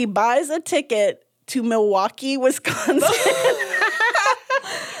hilarious. He buys a ticket to Milwaukee, Wisconsin.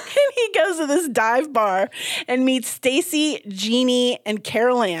 He goes to this dive bar and meets Stacy, Jeannie, and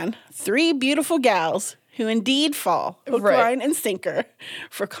Carol Ann, 3 beautiful gals who indeed fall hook, line, and sinker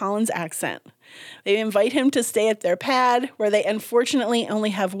for Colin's accent. They invite him to stay at their pad, where they unfortunately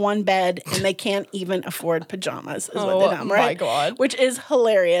only have one bed and they can't even afford pajamas, is what they know, right? My God. Which is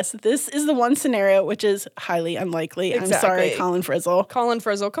hilarious. This is the one scenario which is highly unlikely. Exactly. I'm sorry, Colin Frizzle. Colin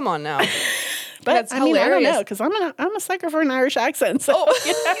Frizzle, come on now. But that's hilarious. I don't know, because I'm a sucker for an Irish accent. So I'm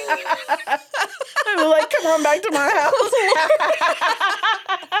come on back to my house.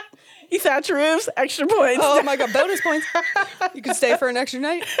 You thatch roofs, extra points. Oh my God, bonus points. You can stay for an extra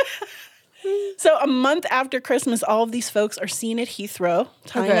night. So a month after Christmas, all of these folks are seen at Heathrow,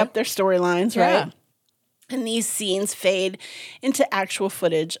 tying up their storylines, right? And these scenes fade into actual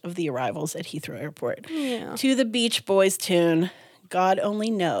footage of the arrivals at Heathrow Airport. Yeah. To the Beach Boys tune, God Only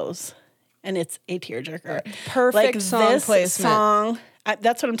Knows. And it's a tearjerker. Perfect song this placement. Song,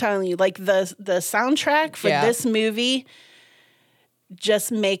 that's what I'm telling you. The soundtrack for this movie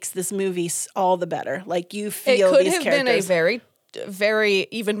just makes this movie all the better. You feel these characters. It could have been a very, very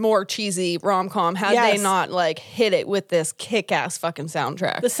even more cheesy rom-com had they not hit it with this kick-ass fucking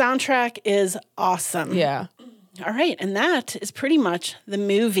soundtrack. The soundtrack is awesome. Yeah. All right, and that is pretty much the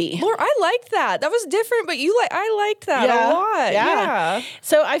movie. Laura, I liked that. That was different, but I liked that a lot. Yeah.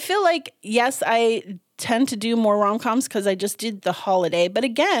 So I feel like, yes, I tend to do more rom-coms because I just did The Holiday. But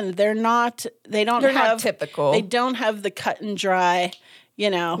again, they're not typical. They don't have the cut and dry,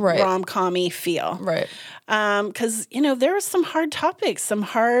 rom-com-y feel. Right. Because, there are some hard topics, some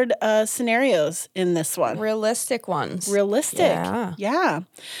hard scenarios in this one. Realistic ones. Yeah.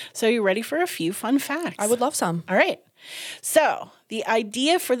 So you ready for a few fun facts? I would love some. All right. So the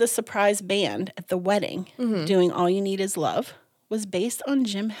idea for the surprise band at the wedding, doing All You Need Is Love, was based on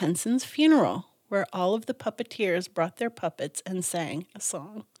Jim Henson's funeral, where all of the puppeteers brought their puppets and sang a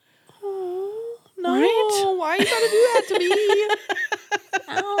song. Oh, no. Right? Why you gotta do that to me?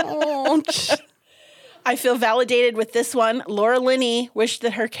 Ouch. I feel validated with this one. Laura Linney wished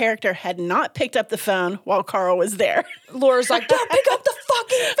that her character had not picked up the phone while Carl was there. Laura's like, don't pick up the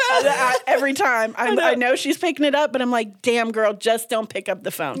fucking phone. Every time. I know she's picking it up, but I'm like, damn, girl, just don't pick up the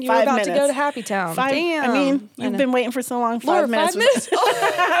phone. You were about to go to Happy Town. Damn. I mean, you've been waiting for so long. Laura, 5 minutes. 5 minutes?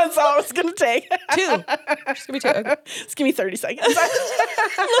 That's all it's going to take. 2. Just give me 2. Okay. Just give me 30 seconds.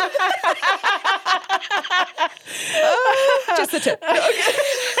 Just the tip. Okay.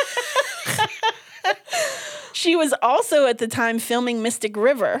 She was also at the time filming Mystic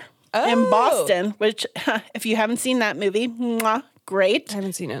River in Boston, which, if you haven't seen that movie, great. I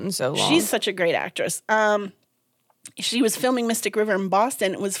haven't seen it in so long. She's such a great actress. She was filming Mystic River in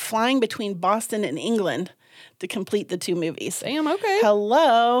Boston. It was flying between Boston and England to complete the 2 movies. Damn, okay.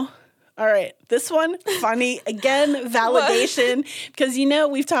 Hello. All right. This one, funny. Again, validation. Because,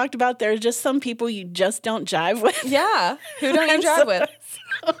 we've talked about there's just some people you just don't jive with. Yeah. Who don't you jive with?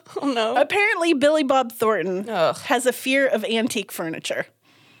 Oh, no. Apparently, Billy Bob Thornton has a fear of antique furniture.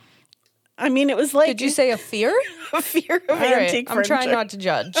 I mean, it was like... Did you say a fear? A fear of antique furniture. I'm trying not to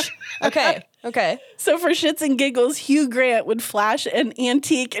judge. Okay. So for shits and giggles, Hugh Grant would flash an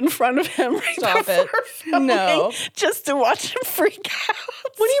antique in front of him right Stop before it. filming, No. just to watch him freak out.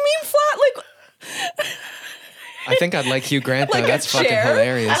 What do you mean flat? Like... I think I'd like Hugh Grant, though. Like That's fucking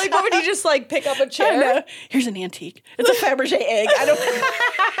hilarious. Like, what would he just, pick up a chair? I know. Here's an antique. It's a Fabergé egg. I don't...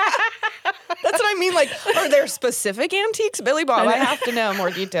 That's what I mean. Like, are there specific antiques? Billy Bob, I have to know more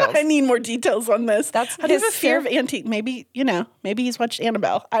details. I need more details on this. That's I have a fear of antique. Maybe, maybe he's watched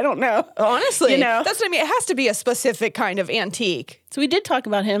Annabelle. I don't know. Honestly, that's what I mean. It has to be a specific kind of antique. So we did talk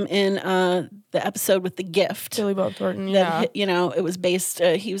about him in the episode with The Gift. Billy Bob Thornton, yeah. That, it was based,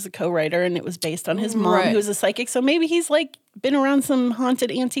 he was a co-writer, and it was based on his mom, who was a psychic. So maybe he's, been around some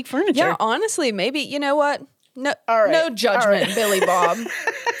haunted antique furniture. Yeah, honestly, maybe, you know what? No, no judgment, Billy Bob.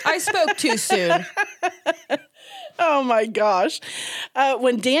 I spoke too soon. Oh, my gosh.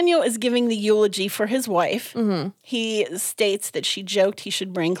 When Daniel is giving the eulogy for his wife, he states that she joked he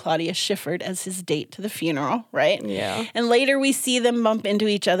should bring Claudia Schiffer as his date to the funeral, right? Yeah. And later we see them bump into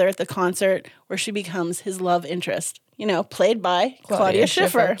each other at the concert where she becomes his love interest, played by Claudia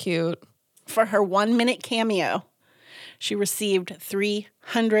Schiffer. Cute. For her 1-minute cameo, she received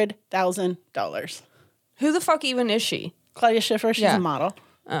 $300,000. Who the fuck even is she? Claudia Schiffer, she's a model.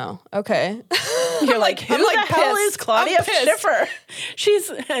 Oh, okay. You're like, who the hell is Claudia Schiffer? She's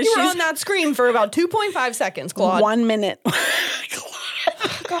you were on that screen for about 2.5 seconds, Claude. 1 minute.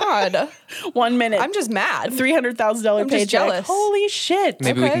 God. 1 minute. I'm just mad. $300,000 paycheck. Jealous. Holy shit.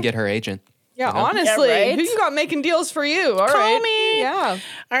 Maybe we can get her agent. Yeah, honestly. Yeah, right? Who you got making deals for you? All Call right. me. Yeah.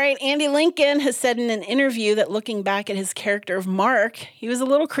 All right. Andy Lincoln has said in an interview that looking back at his character of Mark, he was a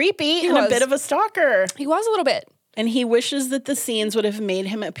little creepy and a bit of a stalker. He was a little bit. And he wishes that the scenes would have made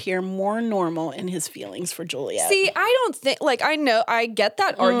him appear more normal in his feelings for Juliet. See, I don't think, I get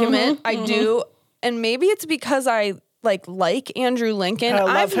that argument. I do. And maybe it's because I like Andrew Lincoln.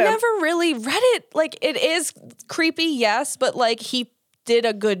 I've never really read it. It is creepy, yes, but he did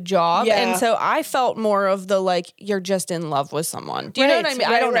a good job. Yeah. And so I felt more of the you're just in love with someone. Do you know what I mean?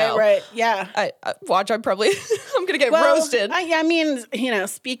 I don't know. Right. Yeah. I'm probably I'm gonna get roasted. I mean,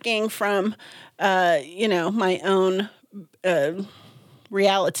 speaking from my own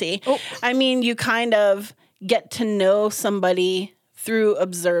reality. Oh. I mean, you kind of get to know somebody through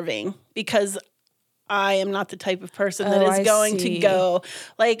observing, because I am not the type of person that is going to go.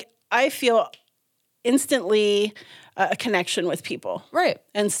 I feel instantly a connection with people. Right.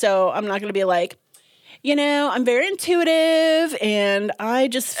 And so I'm not going to be like, I'm very intuitive and I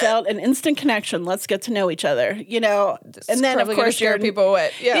just felt an instant connection. Let's get to know each other, and then of course scare people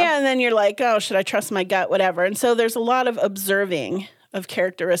away. Yeah. And then you're like, oh, should I trust my gut? Whatever. And so there's a lot of observing of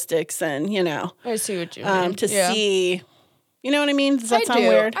characteristics and, I see what you mean. To see, You know what I mean? Does that sound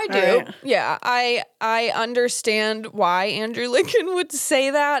weird? I do. Right. Yeah. I understand why Andrew Lincoln would say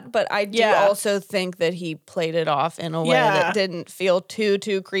that, but I do also think that he played it off in a way that didn't feel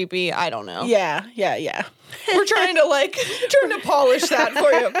too creepy. I don't know. Yeah. We're trying to polish that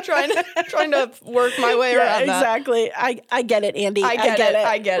for you. I'm trying to work my way around that. Exactly. I get it, Andy. I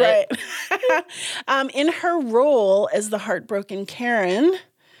get it. Right. In her role as the heartbroken Karen,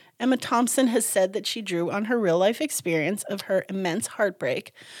 Emma Thompson has said that she drew on her real-life experience of her immense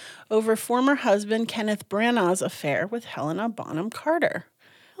heartbreak over former husband Kenneth Branagh's affair with Helena Bonham Carter,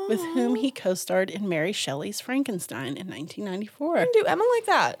 with whom he co-starred in Mary Shelley's Frankenstein in 1994. I can do Emma like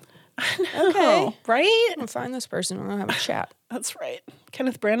that. I know, okay. Right? I'm going to find this person. We're going to have a chat. That's right.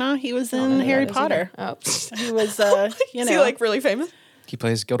 Kenneth Branagh, he was in Harry Potter. Oh. He was, Is he like really famous? He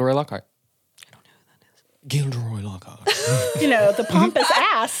plays Gilderoy Lockhart. I don't know who that is. Gilderoy Lockhart. The pompous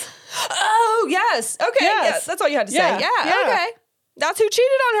ass. Oh, yes. Okay. Yes. That's all you had to say. Yeah. Okay. That's who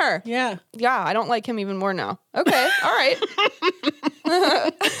cheated on her. Yeah. Yeah. I don't like him even more now. Okay. All right.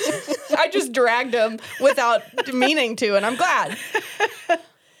 I just dragged him without meaning to, and I'm glad.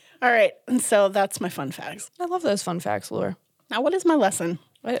 All right. And so that's my fun facts. I love those fun facts, Laura. Now, what is my lesson?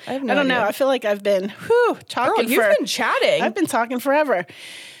 I have no I don't idea. know. I feel like I've been talking. Girl, you've been chatting. I've been talking forever.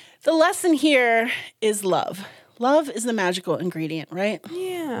 The lesson here is love. Love is the magical ingredient, right?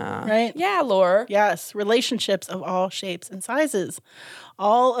 Yeah. Right? Yeah, Laura. Yes. Relationships of all shapes and sizes.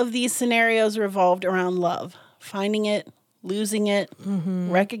 All of these scenarios revolved around love. Finding it, losing it,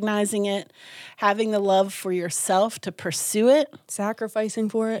 recognizing it, having the love for yourself to pursue it. Sacrificing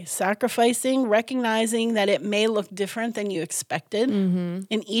for it. Sacrificing, recognizing that it may look different than you expected.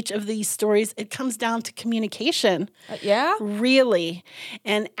 In each of these stories, it comes down to communication. Yeah? Really.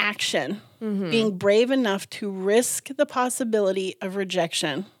 And action. Being brave enough to risk the possibility of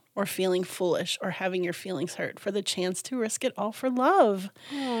rejection or feeling foolish or having your feelings hurt for the chance to risk it all for love.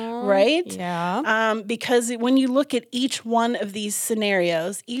 Aww. Right? Yeah. Because when you look at each one of these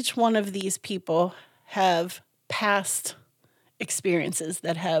scenarios, each one of these people have past experiences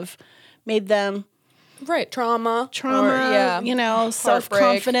that have made them trauma, or,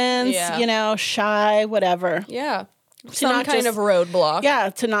 self-confidence, shy, whatever. Yeah. Some kind of roadblock. Yeah,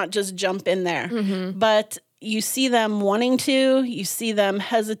 to not just jump in there. But you see them wanting to, you see them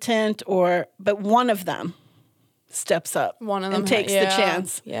hesitant, but one of them steps up and takes the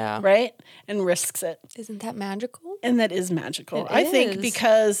chance, right? And risks it. Isn't that magical? And that is magical. I think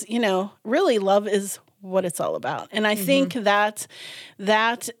because, really love is what it's all about. And I think that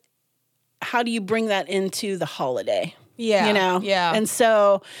how do you bring that into the holiday? Yeah. Yeah. And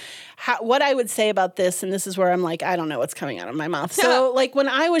so what I would say about this, and this is where I'm like, I don't know what's coming out of my mouth. So when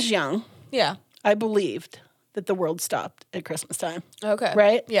I was young, I believed that the world stopped at Christmas time. Okay.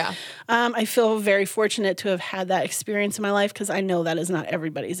 Right? Yeah. I feel very fortunate to have had that experience in my life because I know that is not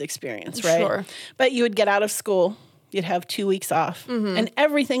everybody's experience, right? Sure. But you would get out of school, you'd have 2 weeks off, and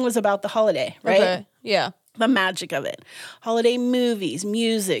everything was about the holiday, right? Okay. Yeah. The magic of it. Holiday movies,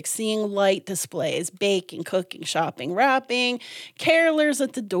 music, seeing light displays, baking, cooking, shopping, wrapping, carolers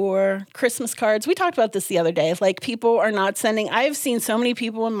at the door, Christmas cards. We talked about this the other day. Like, people are not sending. I've seen so many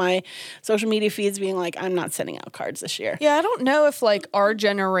people in my social media feeds being like, I'm not sending out cards this year. Yeah, I don't know if our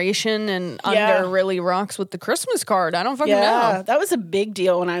generation and under really rocks with the Christmas card. I don't fucking know. That was a big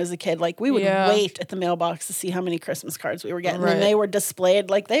deal when I was a kid. Like, we would wait at the mailbox to see how many Christmas cards we were getting. Right. And they were displayed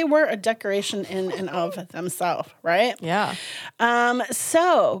like they were a decoration in and of themselves, right? Yeah.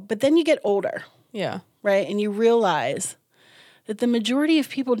 But then you get older. Yeah. Right? And you realize that the majority of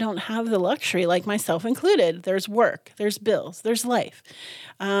people don't have the luxury, like myself included. There's work, there's bills, there's life.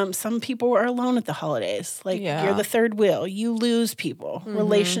 Some people are alone at the holidays. Like, you're the third wheel. You lose people.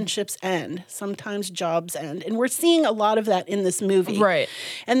 Relationships end. Sometimes jobs end. And we're seeing a lot of that in this movie. Right.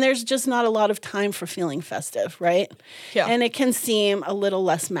 And there's just not a lot of time for feeling festive, right? Yeah. And it can seem a little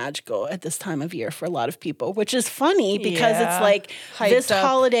less magical at this time of year for a lot of people, which is funny because it's like, hyped this up.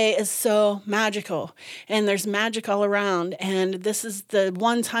 holiday is so magical and there's magic all around. And this is the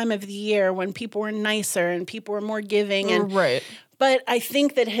one time of the year when people are nicer and people are more giving. And right. But I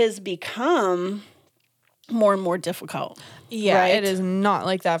think that has become more and more difficult. Yeah, right? It is not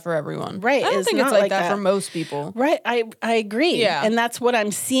like that for everyone. Right. I don't think it's like that for most people. Right. I agree. Yeah. And that's what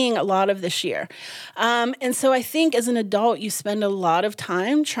I'm seeing a lot of this year. And so I think as an adult, you spend a lot of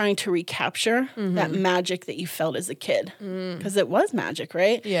time trying to recapture that magic that you felt as a kid. Because it was magic,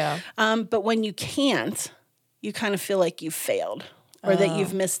 right? Yeah. But when you can't, you kind of feel like you failed. Or that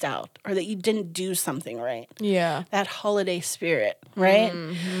you've missed out, or that you didn't do something right. Yeah. That holiday spirit, right?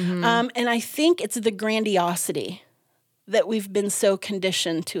 And I think it's the grandiosity that we've been so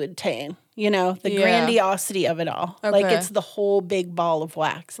conditioned to attain the grandiosity of it all. Okay. Like it's the whole big ball of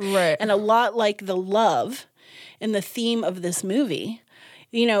wax. Right. And a lot like the love in the theme of this movie,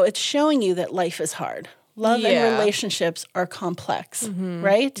 it's showing you that life is hard. Love and relationships are complex,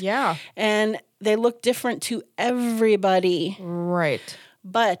 right? Yeah. And they look different to everybody. Right.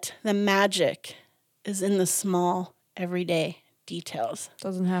 But the magic is in the small, everyday details.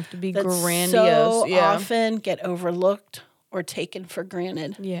 Doesn't have to be That grandiose. so often get overlooked or taken for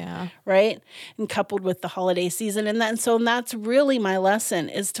granted. Yeah. Right? And coupled with the holiday season. And that's really my lesson,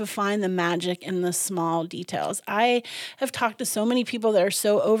 is to find the magic in the small details. I have talked to so many people that are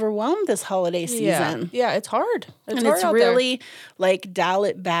so overwhelmed this holiday season. Yeah, it's hard. It's out really like dial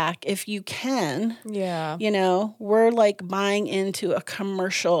it back if you can. there. Yeah. We're like buying into a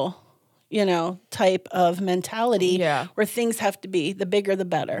commercial type of mentality where things have to be the bigger the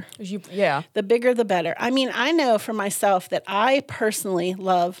better. The bigger the better. I mean, I know for myself that I personally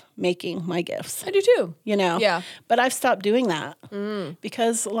love making my gifts. I do too. Yeah. But I've stopped doing that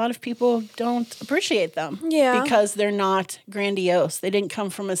because a lot of people don't appreciate them. Yeah. Because they're not grandiose. They didn't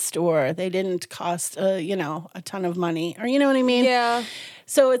come from a store. They didn't cost, a ton of money. Or you know what I mean? Yeah.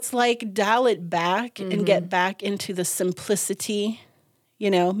 So it's like dial it back and get back into the simplicity.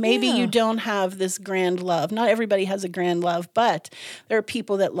 Maybe you don't have this grand love. Not everybody has a grand love, but there are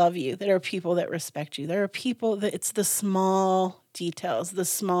people that love you. There are people that respect you. There are people that it's the small details, the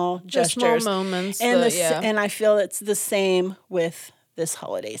small gestures. The small moments. And I feel it's the same with this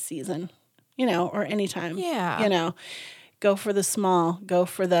holiday season, or anytime. Yeah. Go for the small, go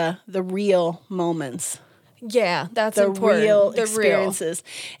for the real moments. Yeah, that's the important. Real experiences.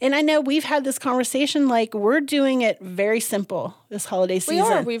 And I know we've had this conversation, like we're doing it very simple this holiday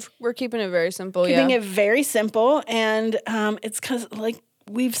season. We are. We're keeping it very simple. Keeping it very simple. And it's because like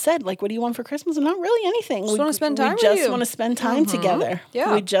we've said, like, what do you want for Christmas? And not really anything. Just want to spend time with you. you. We just want to spend time together.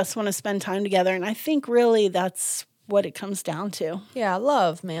 Yeah. We just want to spend time together. And I think really that's what it comes down to. Yeah,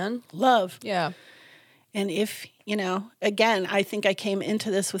 love, man. Love. Yeah. And if, again, I think I came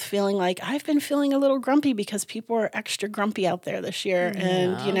into this with feeling like I've been feeling a little grumpy because people are extra grumpy out there this year.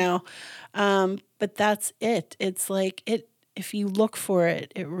 Yeah. And, but that's it. It's like if you look for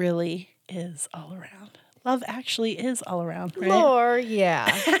it, it really is all around. Love actually is all around, right? Lord, yeah.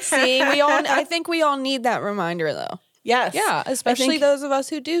 See, I think we all need that reminder though. Yes. Yeah, especially those of us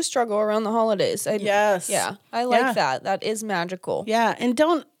who do struggle around the holidays. Yes. Yeah, I like that. That is magical. Yeah, and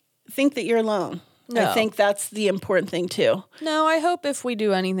don't think that you're alone. No. I think that's the important thing, too. No, I hope if we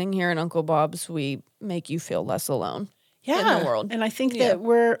do anything here in Uncle Bob's, we make you feel less alone in the world. And I think that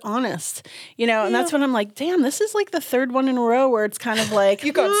we're honest, and that's when I'm like, damn, this is like the third one in a row where it's kind of like,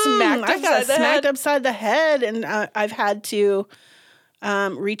 you got smacked upside the head. And I've had to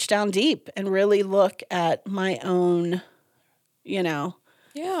reach down deep and really look at my own,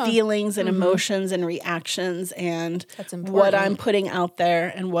 feelings and emotions and reactions and what I'm putting out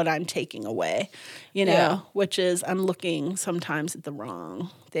there and what I'm taking away, which is I'm looking sometimes at the wrong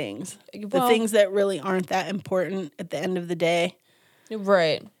things. The things that really aren't that important at the end of the day.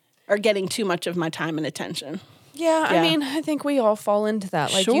 Right. Are getting too much of my time and attention. Yeah, I mean, I think we all fall into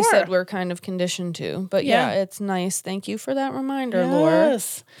that. Like you said, we're kind of conditioned to. But it's nice. Thank you for that reminder, Laura.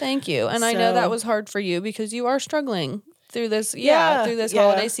 Thank you. And I know that was hard for you because you are struggling through this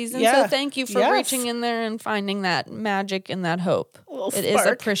holiday season. So thank you for reaching in there and finding that magic and that hope. It is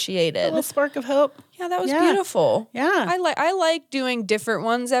appreciated. A little spark of hope. Yeah, that was beautiful. Yeah. I like doing different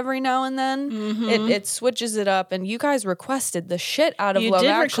ones every now and then. Mm-hmm. It switches it up, and you guys requested the shit out of Love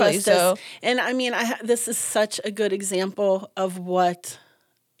Actually. So, and I mean, this is such a good example of what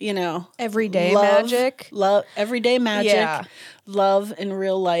everyday magic. Love, everyday magic, love in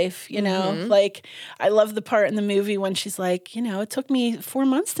real life, like I love the part in the movie when she's like, it took me 4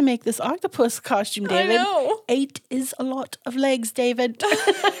 months to make this octopus costume, David. I know. 8 is a lot of legs, David.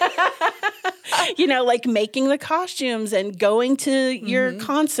 Like making the costumes and going to your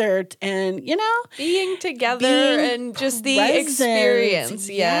concert and, being together and just the experience.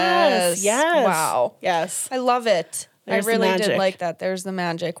 Yes. Wow. Yes. I love it. There's I really did like that. There's the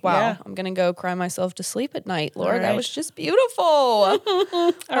magic. Wow. Yeah. I'm going to go cry myself to sleep at night, Laura. That was just beautiful.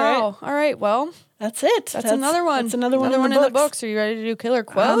 All right. Well, that's it. That's another one. That's another one in the books. Are you ready to do killer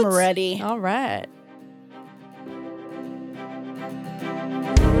quotes? I'm ready. All right.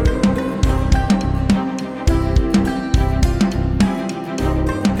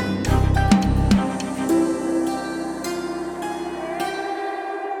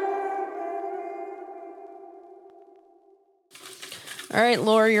 All right,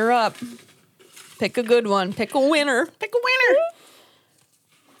 Laura, you're up. Pick a good one. Pick a winner. Pick a winner.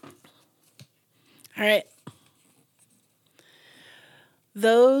 All right.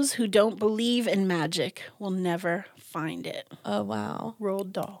 Those who don't believe in magic will never find it. Oh, wow.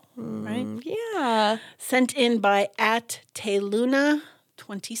 Roald Dahl, right? Yeah. Sent in by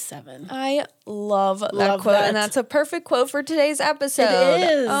 @Tayluna27. I love that quote. And that's a perfect quote for today's episode.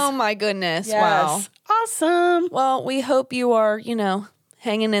 It is. Oh, my goodness. Yes. Wow. Awesome. Well, we hope you are,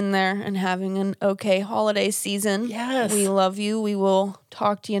 hanging in there and having an okay holiday season. Yes. We love you. We will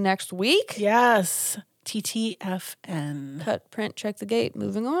talk to you next week. Yes. TTFN. Cut, print, check the gate.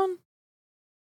 Moving on.